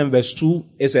verse 1 and verse 2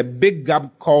 is a big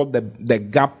gap called the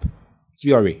gap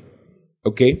theory.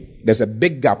 Okay? There's a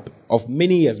big gap of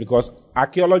many years because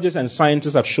archaeologists and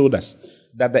scientists have showed us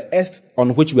that the earth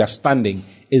on which we are standing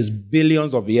is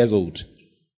billions of years old.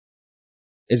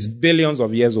 It's billions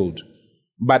of years old.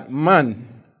 But man,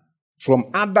 from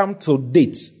Adam till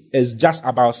date, is just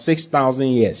about 6,000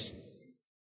 years.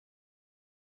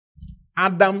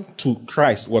 Adam to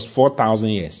Christ was 4,000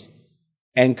 years.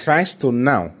 And Christ till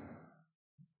now,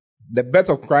 the birth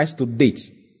of Christ to date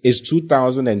is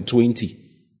 2020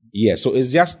 years. So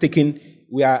it's just taking,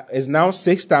 it's now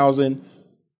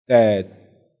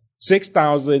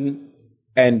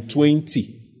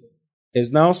 6,020.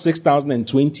 It's now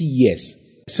 6,020 years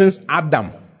since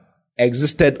Adam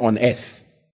existed on earth.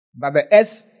 But the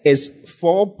earth is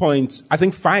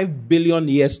 5 billion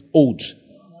years old.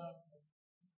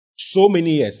 So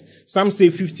many years. Some say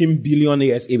 15 billion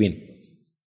years even.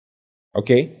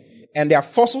 Okay? And there are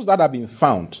fossils that have been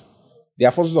found. There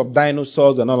are fossils of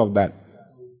dinosaurs and all of that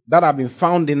have been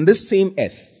found in this same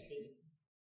earth.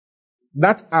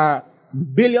 That are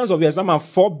billions of years. Some are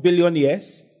 4 billion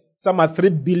years. Some are 3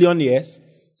 billion years.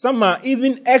 Some are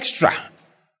even extra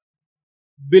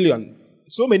billion.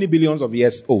 So many billions of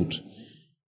years old.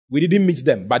 We didn't meet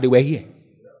them, but they were here.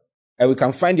 And we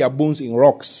can find their bones in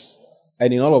rocks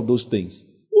and in all of those things.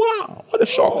 Wow, what a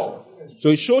shock. So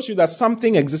it shows you that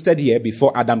something existed here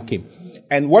before Adam came.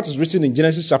 And what is written in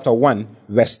Genesis chapter 1,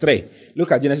 verse 3.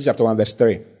 Look at Genesis chapter 1, verse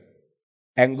 3.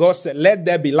 And God said, let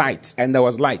there be light. And there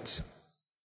was light.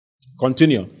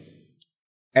 Continue.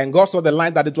 And God saw the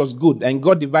light that it was good. And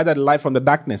God divided the light from the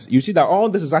darkness. You see that all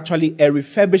this is actually a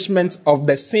refurbishment of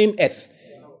the same earth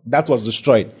that was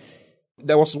destroyed.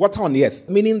 There was water on the earth,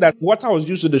 meaning that water was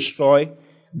used to destroy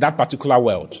that particular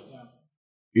world.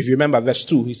 If you remember verse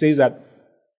 2, he says that,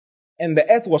 and the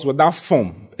earth was without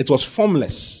form. It was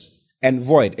formless and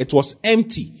void. It was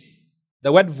empty.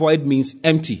 The word void means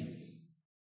empty.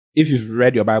 If you've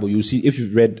read your Bible, you see, if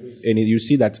you've read any, you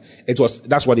see that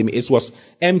that's what it means. It was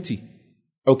empty.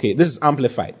 Okay, this is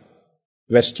amplified.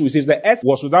 Verse 2, it says, the earth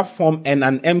was without form and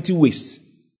an empty waste.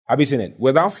 Have you seen it?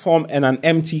 Without form and an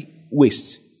empty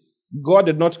waste. God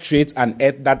did not create an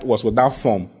earth that was without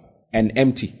form and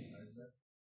empty.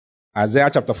 Isaiah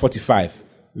chapter 45,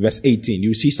 verse 18.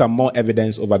 You see some more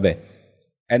evidence over there.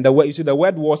 And the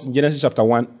word was in Genesis chapter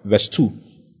 1, verse 2.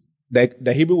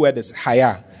 The Hebrew word is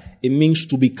haya. It means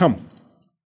to become.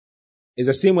 It's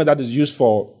the same word that is used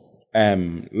for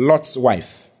Lot's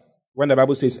wife. When the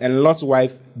Bible says, and Lot's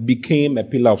wife became a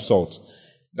pillar of salt.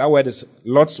 That word is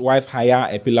Lot's wife haya,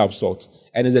 a pillar of salt.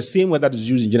 And it's the same word that is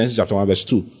used in Genesis chapter 1, verse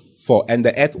 2. For, and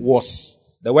the earth was.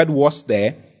 The word was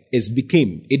there is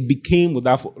became. It became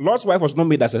without. Lot's wife was not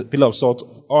made as a pillar of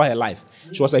salt all her life.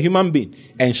 She was a human being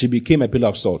and she became a pillar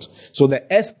of salt. So the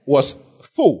earth was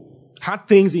full, had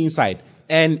things inside,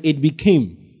 and it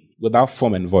became without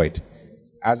form and void.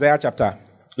 Isaiah chapter,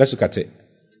 let's look at it.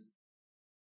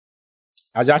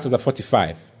 Isaiah chapter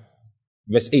 45,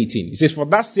 verse 18. It says, for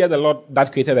thus saith the Lord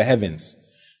that created the heavens,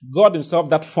 God himself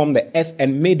that formed the earth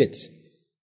and made it.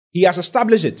 He has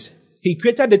established it. He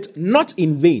created it not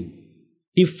in vain.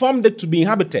 He formed it to be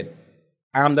inhabited.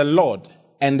 I am the Lord,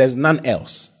 and there's none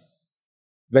else.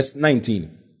 Verse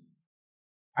 19.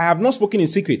 I have not spoken in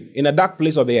secret in a dark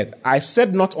place of the earth. I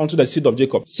said not unto the seed of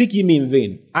Jacob, seek ye me in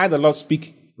vain. I, the Lord,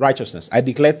 speak righteousness. I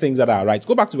declare things that are right.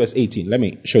 Go back to verse 18. Let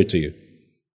me show it to you.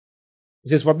 It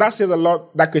says, for thus says the Lord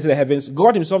that created the heavens,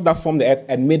 God himself that formed the earth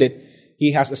and made it.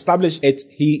 He has established it.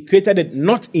 He created it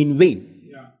not in vain.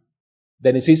 Yeah.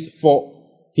 Then it says, for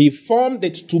he formed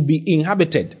it to be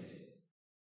inhabited.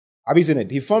 Have you seen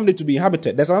it? He formed it to be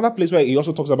inhabited. There's another place where he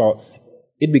also talks about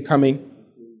it becoming.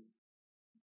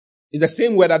 It's the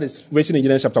same word that is written in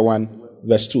Genesis chapter 1,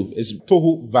 verse 2. It's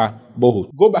tohu va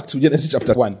bohu. Go back to Genesis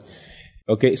chapter 1.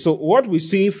 Okay, so what we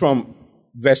see from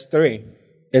verse 3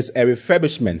 is a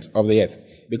refurbishment of the earth.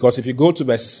 Because if you go to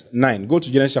verse 9, go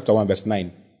to Genesis chapter 1, verse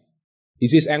 9. It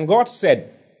says, and God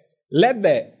said, let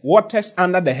the waters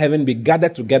under the heaven be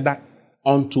gathered together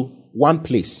unto one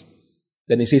place.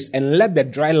 Then it says, and let the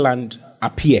dry land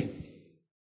appear.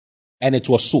 And it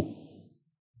was so.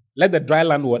 Let the dry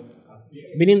land what?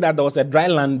 Meaning that there was a dry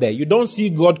land there. You don't see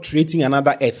God creating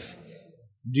another earth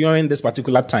during this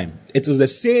particular time. It was the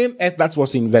same earth that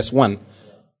was in verse 1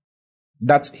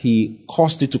 that he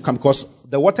caused it to come because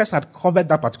the waters had covered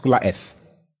that particular earth.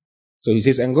 So he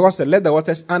says, and God said, let the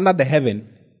waters under the heaven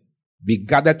be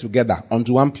gathered together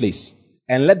unto one place,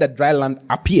 and let the dry land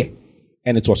appear.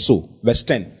 And it was so. Verse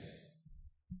 10.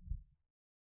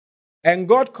 And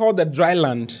God called the dry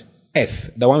land earth,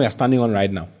 the one we are standing on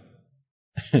right now.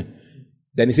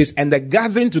 Then he says, and the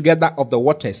gathering together of the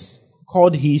waters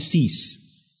called he seas.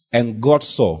 And God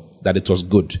saw that it was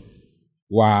good.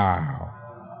 Wow.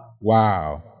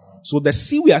 Wow. So the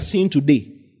sea we are seeing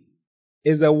today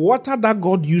is the water that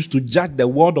God used to judge the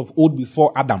world of old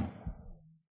before Adam.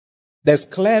 There's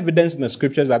clear evidence in the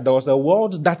scriptures that there was a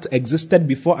world that existed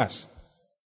before us.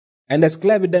 And there's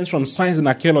clear evidence from science and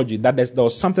archaeology that there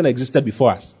was something that existed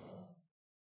before us.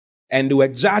 And they were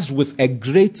judged with a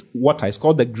great water. It's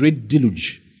called the Great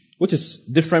Deluge, which is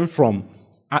different from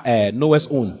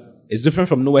Noah's own. It's different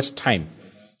from Noah's time.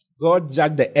 God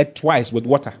judged the earth twice with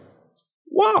water.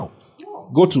 Wow.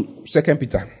 Go to 2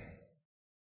 Peter.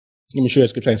 Let me show you a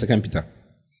scripture in 2 Peter.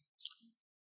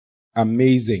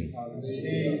 Amazing.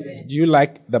 Do you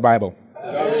like the Bible?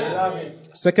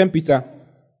 2 Peter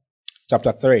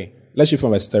chapter 3. Let's read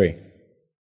from verse 3.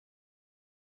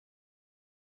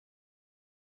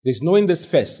 There's knowing this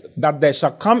first, that there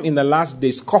shall come in the last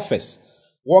days scoffers,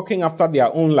 walking after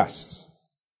their own lusts,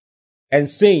 and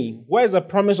saying, where is the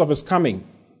promise of his coming?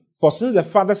 For since the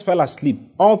fathers fell asleep,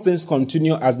 all things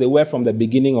continue as they were from the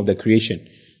beginning of the creation.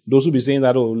 Those who be saying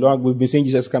that, oh Lord, we've been saying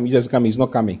Jesus come, he's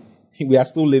not coming. We are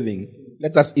still living.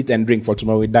 Let us eat and drink, for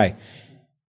tomorrow we die.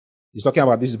 He's talking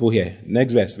about these people here.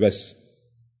 Next verse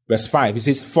 5. He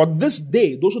says, for this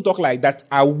day, those who talk like that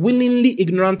are willingly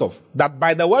ignorant of, that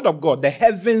by the word of God, the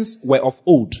heavens were of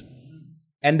old,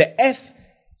 and the earth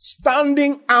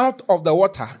standing out of the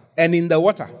water and in the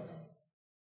water.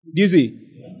 Do you see?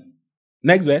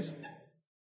 Next verse.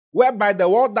 Whereby the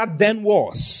world that then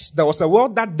was, there was a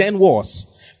world that then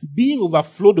was, being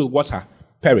overflowed with water,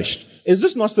 perished. Is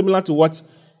this not similar to what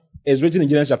is written in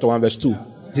Genesis chapter 1, verse 2?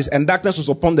 It says, and darkness was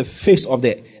upon the face of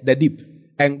the deep,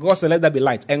 And God said, let there be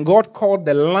light. And God called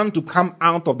the land to come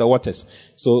out of the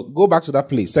waters. So go back to that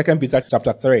place. 2 Peter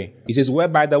chapter 3. He says,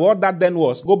 whereby the word that then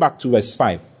was, go back to verse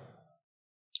 5.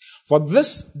 For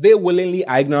this they willingly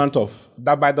are ignorant of,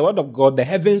 that by the word of God the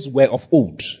heavens were of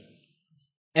old,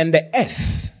 and the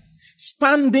earth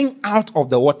standing out of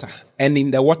the water and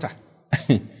in the water.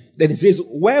 Then it says,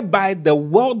 whereby the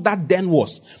world that then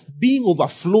was, being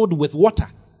overflowed with water,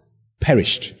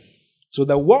 perished. So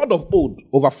the world of old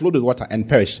overflowed with water and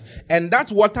perished. And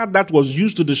that water that was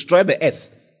used to destroy the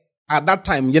earth at that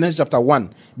time, Genesis chapter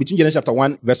 1, between Genesis chapter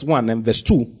 1, verse 1 and verse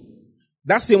 2,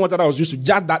 that same water that was used to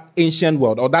judge that ancient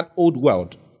world or that old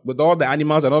world with all the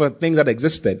animals and all the things that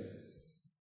existed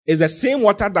is the same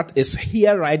water that is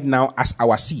here right now as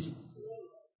our sea.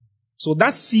 So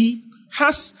that sea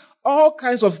has all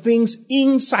kinds of things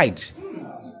inside.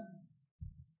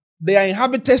 They are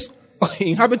inhabitants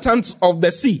of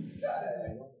the sea.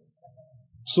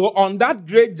 So on that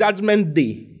great judgment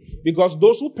day, because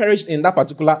those who perished in that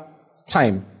particular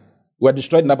time, were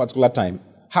destroyed in that particular time,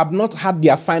 have not had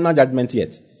their final judgment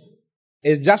yet.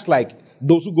 It's just like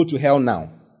those who go to hell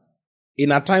now.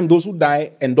 In our time, those who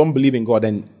die and don't believe in God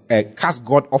and cast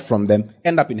God off from them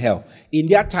end up in hell. In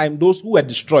their time, those who were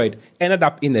destroyed ended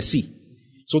up in the sea.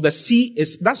 So the sea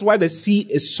that's why the sea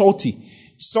is salty.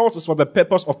 Salt is for the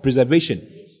purpose of preservation.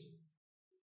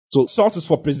 So salt is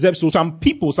for preservation. So some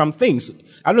people, some things,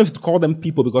 I don't know if to call them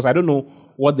people because I don't know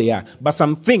what they are, but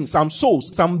some things, some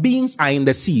souls, some beings are in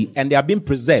the sea and they are being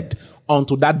preserved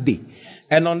unto that day.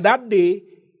 And on that day,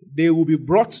 they will be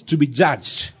brought to be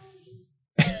judged.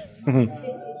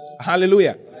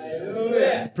 Hallelujah.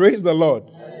 Hallelujah. Praise the Lord.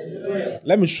 Hallelujah.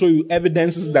 Let me show you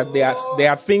evidences that there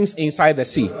are things inside the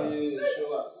sea.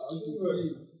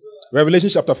 Revelation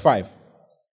chapter 5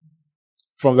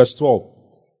 from verse 12.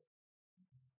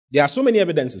 There are so many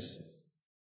evidences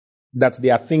that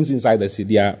there are things inside the sea.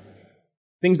 There are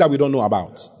things that we don't know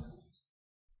about.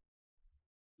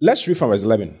 Let's read from verse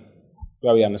 11,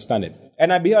 where we understand it.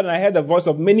 And I beheld, and I heard the voice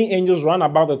of many angels run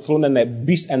about the throne and the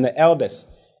beast and the elders.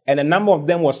 And the number of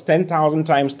them was 10,000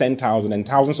 times 10,000 and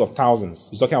thousands of thousands.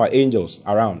 He's talking about angels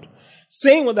around.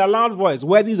 Saying with a loud voice,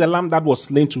 worthy is the Lamb that was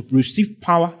slain to receive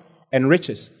power and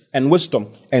riches and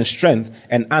wisdom and strength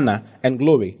and honor and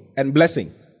glory and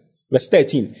blessing. Verse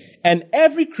 13. And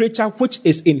every creature which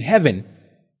is in heaven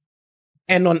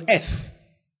and on earth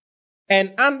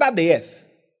and under the earth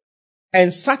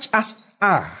and such as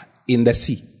are in the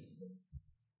sea.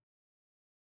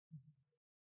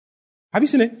 Have you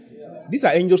seen it? Yeah. These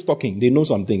are angels talking. They know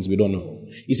some things we don't know.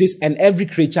 He says, and every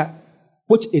creature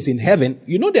which is in heaven.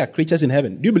 You know there are creatures in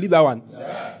heaven. Do you believe that one?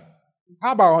 Yeah.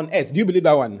 How about on earth? Do you believe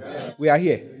that one? Yeah. We are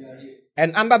here.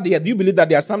 And under the earth, do you believe that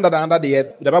there are some that are under the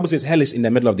earth? The Bible says hell is in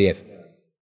the middle of the earth.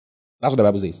 That's what the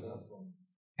Bible says.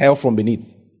 Hell from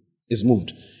beneath is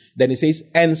moved. Then it says,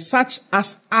 and such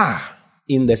as are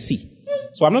in the sea.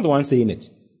 So I'm not the one saying it.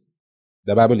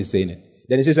 The Bible is saying it.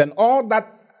 Then it says, and all that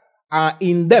are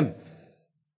in them,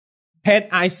 heard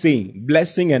I saying,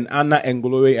 blessing and honor and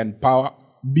glory and power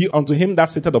be unto him that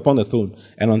sitteth upon the throne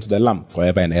and unto the Lamb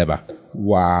forever and ever.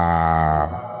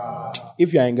 Wow.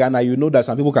 If you are in Ghana, you know that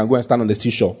some people can go and stand on the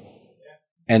seashore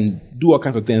and do all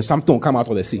kinds of things. Something will come out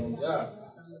of the sea.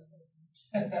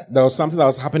 There was something that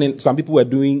was happening. Some people were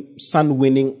doing sun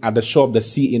winning at the shore of the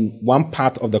sea in one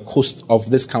part of the coast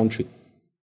of this country.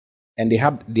 And they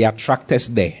had their tractors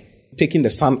there, taking the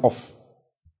sun off.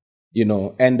 You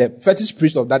know, and the fetish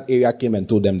priest of that area came and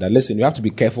told them that, listen, you have to be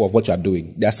careful of what you are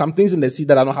doing. There are some things in the sea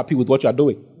that are not happy with what you are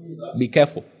doing. Be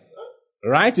careful.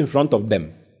 Right in front of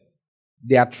them,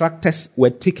 their tractors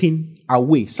were taken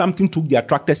away. Something took their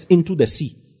tractors into the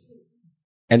sea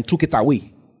and took it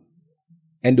away.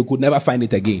 And they could never find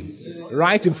it again.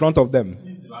 Right in front of them.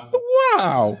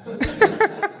 Wow.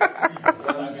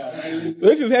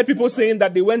 If you've heard people saying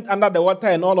that they went under the water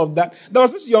and all of that, there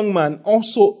was this young man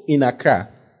also in Accra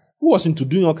who was into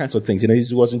doing all kinds of things. You know, he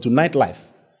was into nightlife,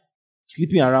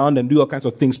 sleeping around and doing all kinds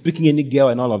of things, picking any girl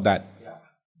and all of that.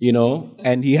 You know,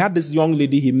 and he had this young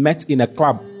lady he met in a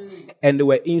club, and they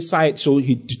were inside, so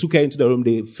he took her into the room,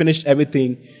 they finished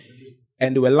everything,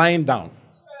 and they were lying down.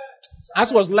 As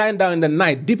he was lying down in the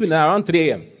night, deep in around 3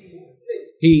 a.m.,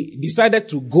 he decided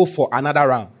to go for another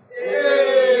round.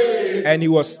 And he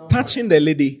was touching the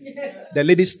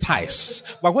lady's thighs.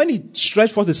 But when he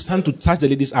stretched forth his hand to touch the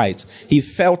lady's eyes, he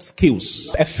felt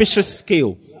scales, a fish's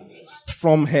scale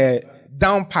from her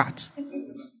down part.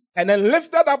 And then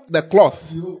lifted up the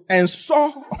cloth and saw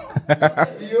a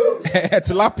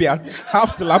tilapia,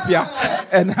 half tilapia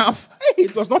and half. Hey,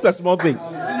 it was not a small thing.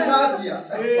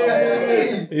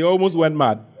 He almost went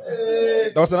mad.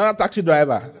 There was another taxi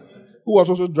driver who was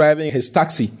also driving his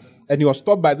taxi. and he was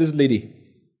stopped by this lady,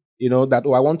 that,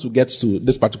 I want to get to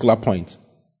this particular point.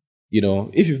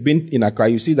 If you've been in Accra,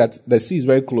 you see that the sea is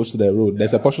very close to the road.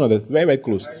 There's a portion of it very, very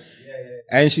close.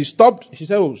 And she stopped. She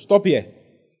said, "Oh, stop here."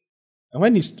 And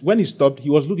when he stopped, he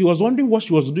was wondering what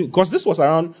she was doing, because this was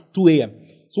around 2 a.m.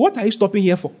 So what are you stopping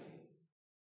here for?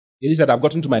 He said, "I've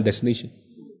gotten to my destination."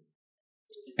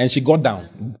 And she got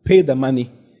down, paid the money,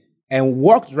 and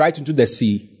walked right into the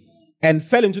sea, and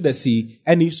fell into the sea.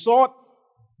 And he saw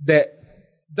the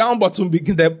down part of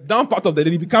the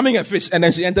lady becoming a fish, and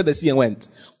then she entered the sea and went,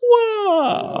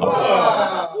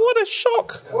 wow. What a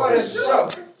shock. What a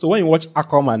shock. So when you watch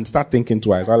Aquaman, start thinking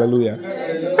twice. Hallelujah.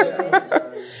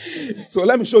 So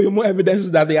let me show you more evidences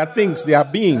that there are things, there are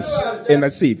beings in the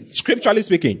sea. Scripturally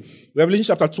speaking, Revelation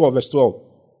chapter 12, verse 12.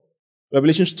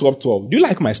 Revelation 12:12. Do you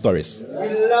like my stories? We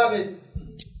love it.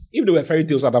 If they were fairy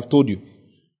tales, I'd have told you.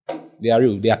 They are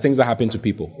real. They are things that happen to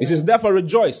people. It says, "Therefore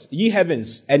rejoice, ye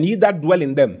heavens, and ye that dwell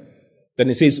in them." Then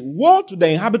it says, "Woe to the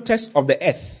inhabitants of the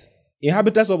earth."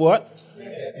 Inhabitants of what?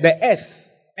 The earth.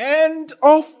 "And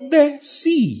of the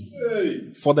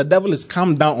sea. For the devil is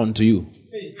come down unto you,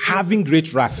 having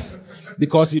great wrath,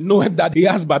 because he knoweth that he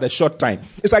has but a short time."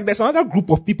 It's like there's another group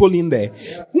of people in there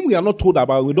whom we are not told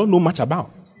about, we don't know much about.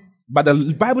 But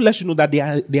the Bible lets you know that they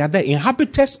are the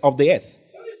inhabitants of the earth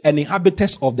and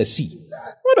inhabitants of the sea.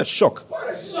 What a shock.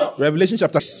 Revelation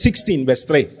chapter 16, verse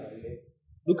 3.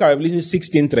 Look at Revelation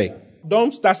 16:3.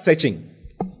 Don't start searching.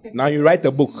 Now you write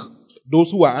a book.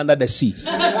 Those who are under the sea.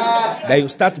 Then you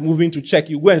start moving to check.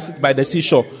 You go and sit by the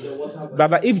seashore.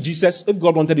 Brother, if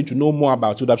God wanted you to know more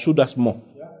about it, he would have showed us more.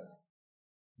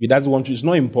 He doesn't want to. It's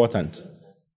not important.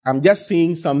 I'm just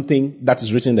saying something that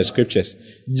is written in the scriptures,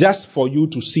 just for you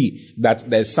to see that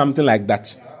there's something like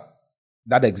that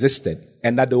existed,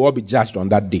 and that they will be judged on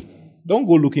that day. Don't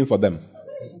go looking for them,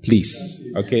 please.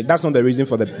 Okay, that's not the reason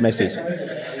for the message.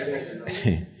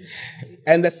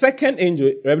 And the second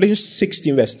angel, Revelation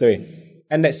 16, verse 3,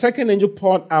 and the second angel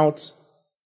poured out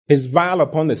his vial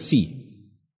upon the sea,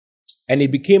 and it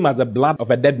became as the blood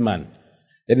of a dead man.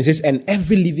 Then it says, "And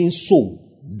every living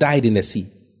soul died in the sea."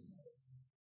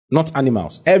 Not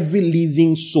animals. Every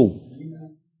living soul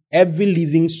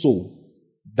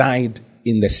died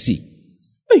in the sea.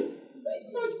 Hey.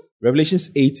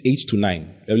 Revelations 8:8-9.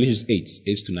 Revelations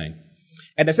 8:8-9.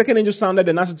 "And the second angel sounded,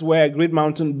 and as it were, a great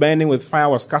mountain burning with fire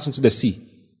was cast into the sea.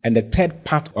 And the third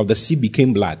part of the sea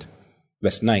became blood."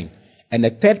 Verse 9. "And the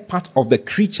third part of the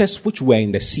creatures which were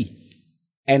in the sea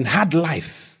and had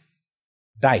life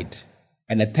died.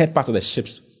 And the third part of the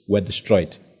ships were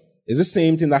destroyed." It's the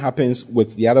same thing that happens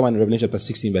with the other one in Revelation chapter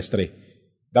 16, verse 3.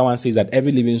 That one says that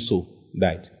every living soul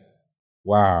died.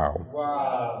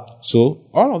 Wow. So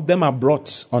all of them are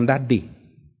brought on that day.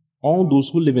 All those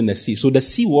who live in the sea. So the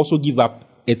sea will also give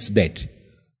up its dead.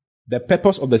 The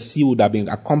purpose of the sea would have been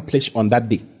accomplished on that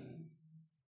day.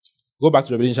 Go back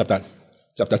to Revelation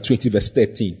chapter 20, verse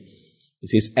 13. It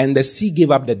says, "And the sea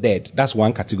gave up the dead." That's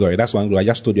one category. That's one group. I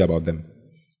just told you about them.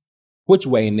 "Which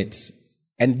were in it.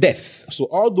 And death." So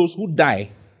all those who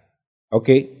die,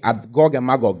 at Gog and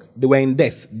Magog, they were in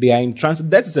death. They are in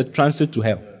transit. Death is a transit to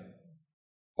hell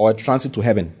or a transit to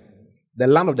heaven. The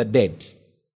land of the dead,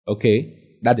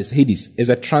 that is Hades, is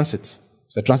a transit.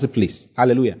 It's a transit place.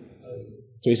 Hallelujah.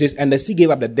 So he says, "And the sea gave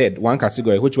up the dead," one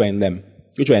category, which were in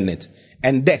it.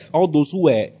 "And death," all those who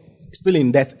were still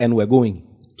in death and were going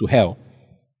to hell.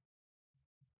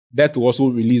 Death will also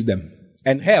release them.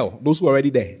 And hell, those who are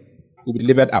already there, will be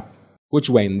delivered up, which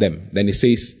were in them. Then he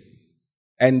says,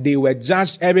 "And they were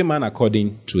judged every man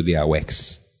according to their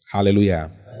works."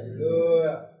 Hallelujah.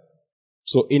 Hallelujah.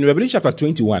 So in Revelation chapter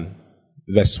 21,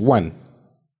 verse 1,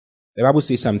 the Bible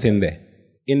says something there.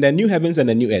 "In the new heavens and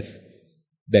the new earth,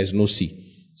 there is no sea."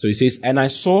 So he says, "And I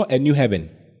saw a new heaven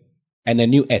and a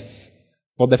new earth.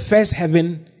 For the first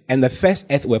heaven and the first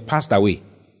earth were passed away,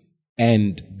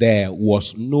 and there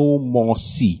was no more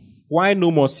sea." Why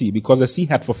no more sea? Because the sea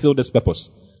had fulfilled its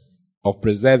purpose of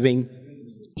preserving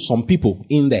some people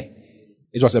in there.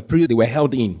 It was a period they were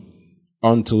held in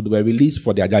until they were released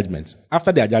for their judgment.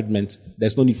 After their judgment,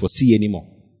 there's no need for sea anymore.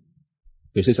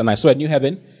 It says, "And I saw a new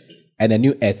heaven and a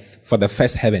new earth, for the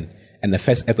first heaven and the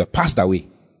first earth were passed away."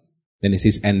 Then it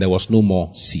says, "And there was no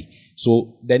more sea."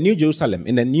 So the new Jerusalem,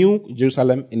 in the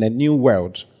new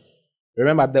world,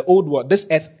 remember the old world, this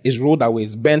earth is rolled away,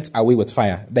 is burnt away with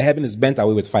fire. The heaven is burnt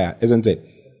away with fire, isn't it?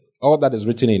 All that is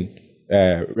written in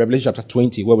Revelation chapter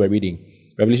 20, where we're reading.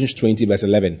 Revelation 20, verse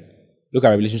 11. Look at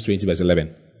Revelation 20, verse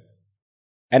 11.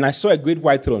 "And I saw a great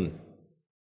white throne,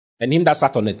 and him that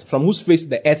sat on it, from whose face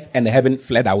the earth and the heaven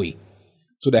fled away."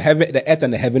 So the earth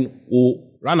and the heaven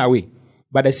will run away,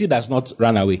 but the sea does not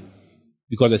run away.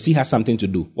 Because the sea has something to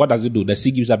do. What does it do? The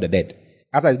sea gives up the dead.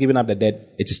 After it's given up the dead,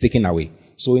 it is taken away.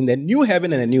 So in the new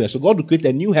heaven and the new earth, so God will create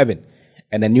a new heaven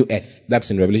and a new earth. That's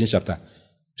in Revelation chapter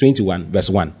 21, verse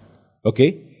 1.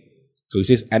 Okay? So he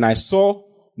says, and I saw,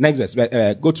 next verse,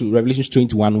 go to Revelation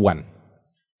 21, 1.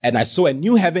 And I saw a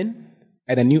new heaven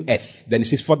and a new earth. Then it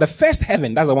says, for the first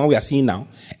heaven, that's the one we are seeing now,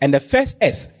 and the first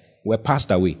earth were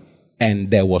passed away, and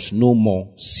there was no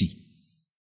more sea.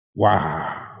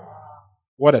 Wow.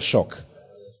 What a shock.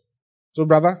 So,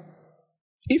 brother,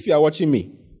 if you are watching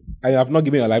me and you have not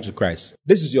given your life to Christ,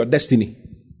 this is your destiny.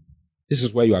 This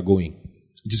is where you are going.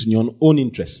 It is in your own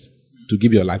interest to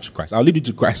give your life to Christ. I'll lead you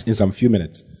to Christ in some few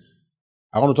minutes.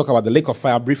 I want to talk about the lake of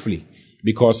fire briefly,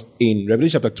 because in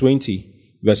Revelation chapter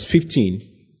 20, verse 15,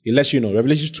 it lets you know,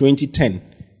 Revelation 20:10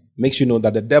 makes you know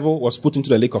that the devil was put into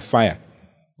the lake of fire.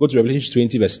 Go to Revelation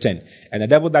 20, verse 10. And the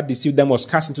devil that deceived them was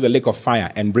cast into the lake of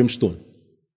fire and brimstone,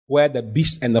 where the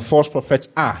beast and the false prophets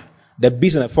are. The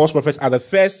beast and the false prophets are the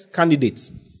first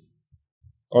candidates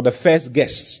or the first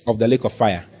guests of the lake of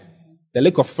fire. The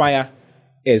lake of fire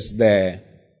is the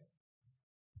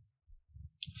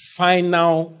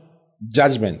final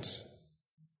judgment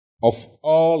of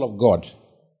all of God.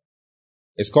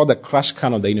 It's called the crash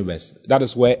can of the universe. That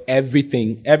is where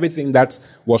everything that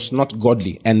was not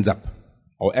godly ends up.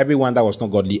 Or everyone that was not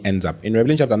godly ends up. In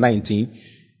Revelation chapter 19,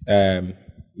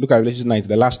 look at Revelation 19,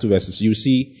 the last two verses. You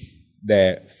see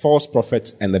the false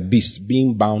prophet and the beast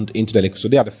being bound into the lake. So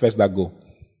they are the first that go.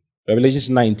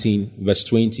 Revelation 19, verse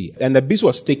 20. And the beast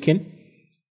was taken,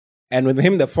 and with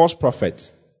him the false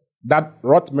prophet that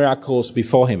wrought miracles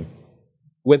before him,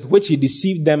 with which he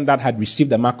deceived them that had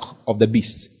received the mark of the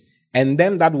beast, and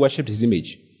them that worshipped his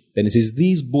image. Then it says,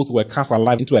 these both were cast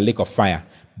alive into a lake of fire,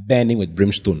 burning with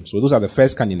brimstone. So those are the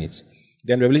first candidates.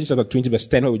 Then Revelation chapter 20, verse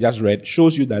 10, where we just read,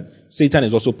 shows you that Satan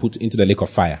is also put into the lake of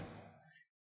fire.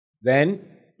 Then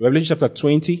Revelation chapter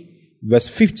 20, verse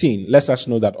 15 lets us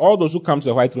know that all those who come to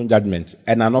the white throne judgment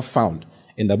and are not found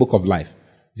in the book of life.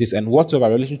 It says, and whatsoever,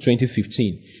 Revelation 20,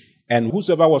 15, and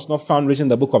whosoever was not found written in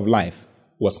the book of life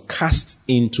was cast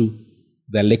into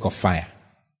the lake of fire.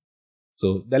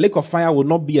 So the lake of fire will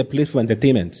not be a place for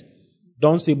entertainment.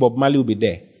 Don't say Bob Marley will be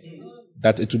there,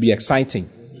 that it will be exciting.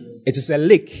 It is a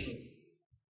lake.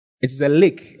 It is a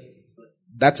lake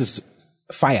that is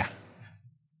fire.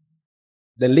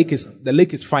 The lake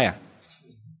is fire.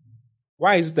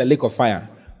 Why is it the lake of fire?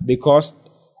 Because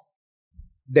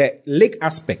the lake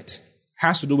aspect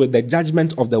has to do with the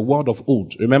judgment of the world of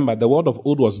old. Remember, the world of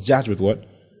old was judged with what?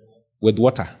 With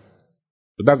water.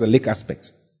 So that's the lake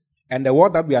aspect. And the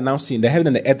world that we are now seeing, the heaven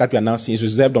and the earth that we are now seeing, is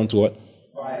reserved unto what?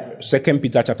 Fire. 2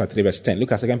 Peter chapter 3, verse 10.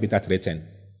 Look at 2 Peter 3:10.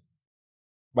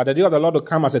 But the day of the Lord will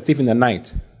come as a thief in the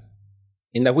night,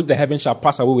 in the which the heavens shall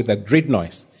pass away with a great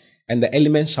noise, and the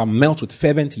elements shall melt with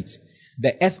fervent heat.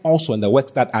 The earth also and the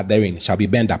works that are therein shall be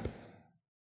burned up.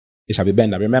 It shall be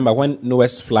burned up. Remember, when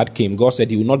Noah's flood came, God said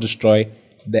he will not destroy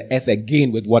the earth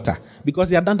again with water, because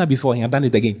he had done that before. He had done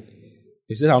it again.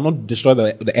 He said, I will not destroy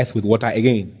the earth with water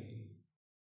again.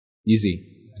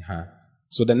 Easy.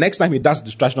 So the next time he does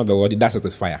destruction of the world, he does it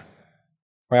with fire.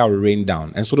 Fire will rain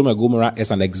down. And Sodom and Gomorrah is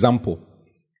an example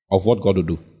of what God will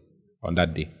do on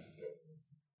that day.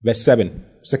 Verse 7,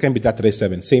 2 Peter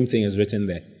 3:7, same thing is written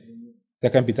there.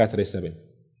 2 Peter 3:7.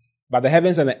 But the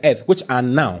heavens and the earth, which are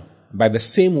now by the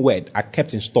same word, are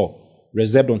kept in store,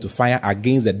 reserved unto fire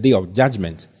against the day of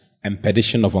judgment and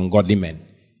perdition of ungodly men.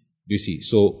 You see,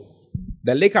 so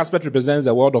the lake aspect represents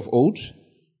the world of old,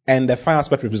 and the fire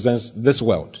aspect represents this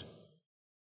world.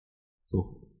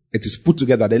 So it is put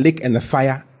together. The lake and the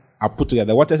fire are put together.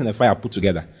 The waters and the fire are put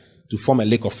together to form a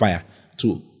lake of fire,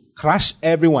 to crush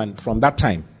everyone from that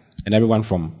time and everyone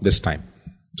from this time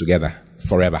together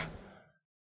forever.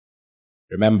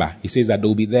 Remember, he says that they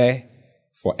will be there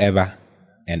forever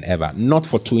and ever, not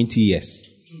for 20 years.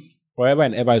 Forever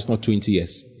and ever is not 20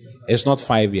 years. It's not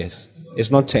 5 years. It's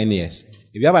not 10 years.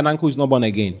 If you have an uncle who is not born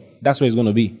again, that's where it's going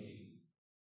to be.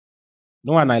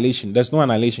 No annihilation. There's no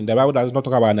annihilation. The Bible does not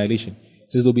talk about annihilation.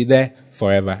 It says they'll be there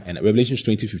forever. And Revelation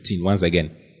 20:15, once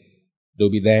again,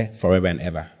 they'll be there forever and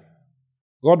ever.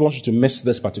 God wants you to miss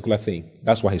this particular thing.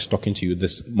 That's why he's talking to you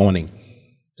this morning.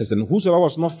 It says, and whosoever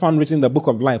was not found written in the book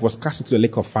of life was cast into the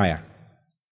lake of fire.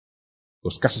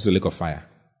 Was cast into the lake of fire.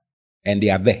 And they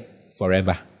are there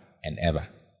forever and ever.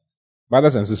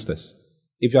 Brothers and sisters,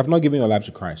 if you have not given your life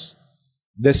to Christ,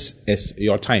 this is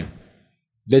your time.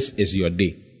 This is your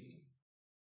day.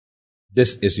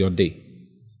 This is your day.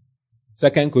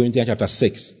 2 Corinthians chapter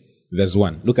 6, verse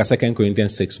 1. Look at 2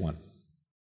 Corinthians 6:1.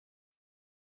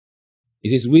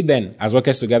 It says, we then, as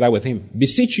workers together with him,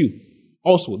 beseech you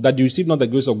also that you receive not the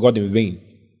grace of God in vain.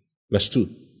 Verse 2.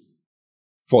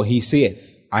 For he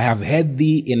saith, I have heard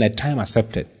thee in a time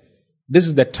accepted. This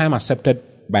is the time accepted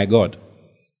by God.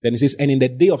 Then he says, and in the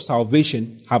day of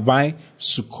salvation have I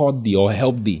succored thee or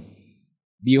helped thee.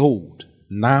 Behold,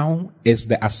 now is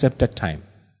the accepted time.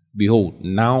 Behold,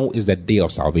 now is the day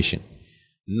of salvation.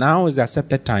 Now is the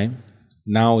accepted time.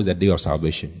 Now is the day of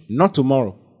salvation. Not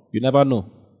tomorrow. You never know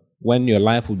when your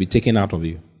life will be taken out of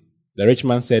you. The rich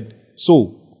man said,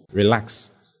 so,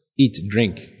 relax, eat,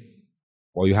 drink,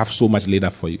 or you have so much laid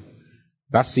up for you.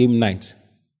 That same night,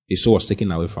 his soul was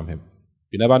taken away from him.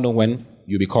 You never know when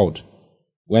you'll be called,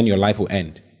 when your life will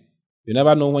end. You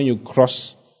never know when you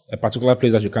cross a particular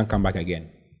place that you can't come back again.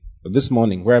 But this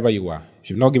morning, wherever you are, if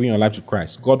you've not given your life to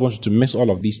Christ, God wants you to miss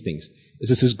all of these things.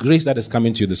 This is His grace that is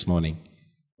coming to you this morning.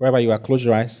 Wherever you are, close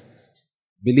your eyes,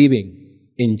 believing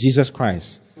in Jesus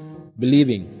Christ,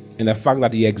 believing in the fact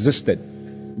that He existed,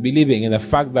 believing in the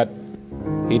fact that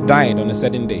He died on a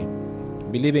certain day,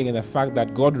 believing in the fact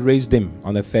that God raised Him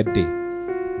on the third day.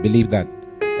 Believe that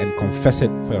and confess it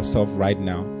for yourself right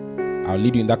now. I'll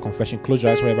lead you in that confession. Close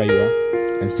your eyes wherever you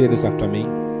are and say this after me.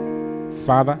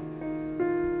 Father,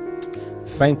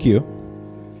 thank you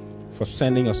for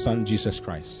sending your Son Jesus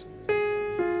Christ.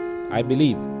 I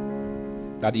believe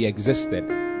that He existed.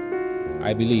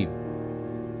 I believe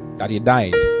that He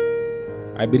died.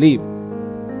 I believe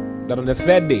that on the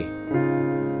third day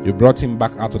you brought Him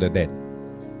back out of the dead.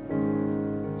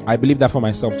 I believe that for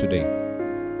myself today.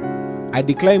 I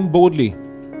declare Him boldly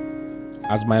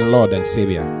as my Lord and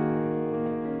Savior.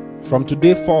 From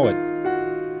today forward,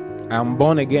 I am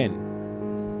born again.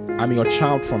 I'm your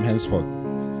child from henceforth.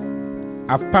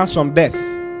 I've passed from death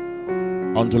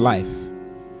unto life,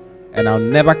 and I'll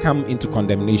never come into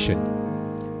condemnation.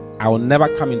 I will never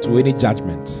come into any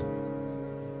judgment.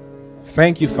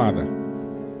 Thank you, Father,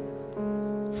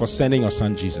 for sending your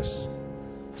Son Jesus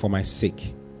for my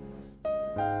sake.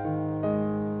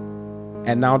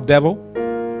 And now, devil,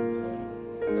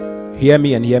 hear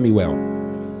me and hear me well.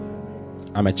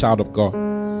 I'm a child of God.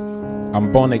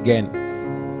 I'm born again.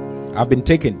 I've been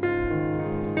taken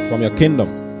from your kingdom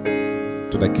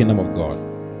to the kingdom of God.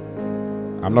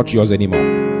 I'm not yours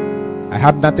anymore. I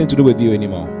have nothing to do with you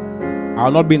anymore.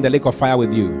 I'll not be in the lake of fire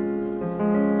with you.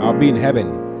 I'll be in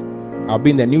heaven. I'll be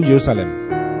in the New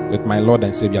Jerusalem with my Lord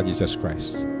and Savior Jesus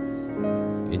Christ.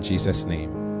 In Jesus'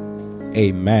 name,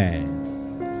 amen.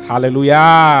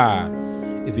 Hallelujah.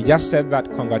 If you just said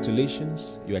that,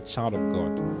 congratulations, you're a child of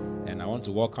God. And I want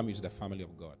to welcome you to the family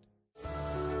of God.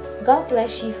 God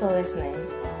bless you for listening.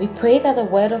 We pray that the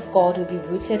Word of God will be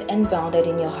rooted and grounded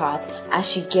in your heart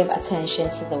as you give attention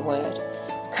to the Word.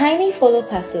 Kindly follow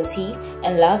Pastor T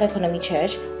and Love Economy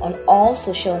Church on all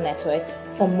social networks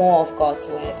for more of God's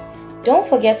Word. Don't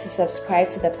forget to subscribe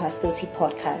to the Pastor T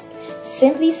podcast.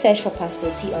 Simply search for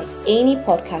Pastor T on any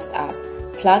podcast app,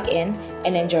 plug in,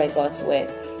 and enjoy God's Word.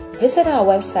 Visit our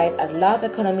website at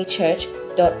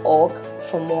loveeconomychurch.org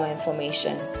for more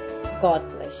information. God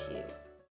bless.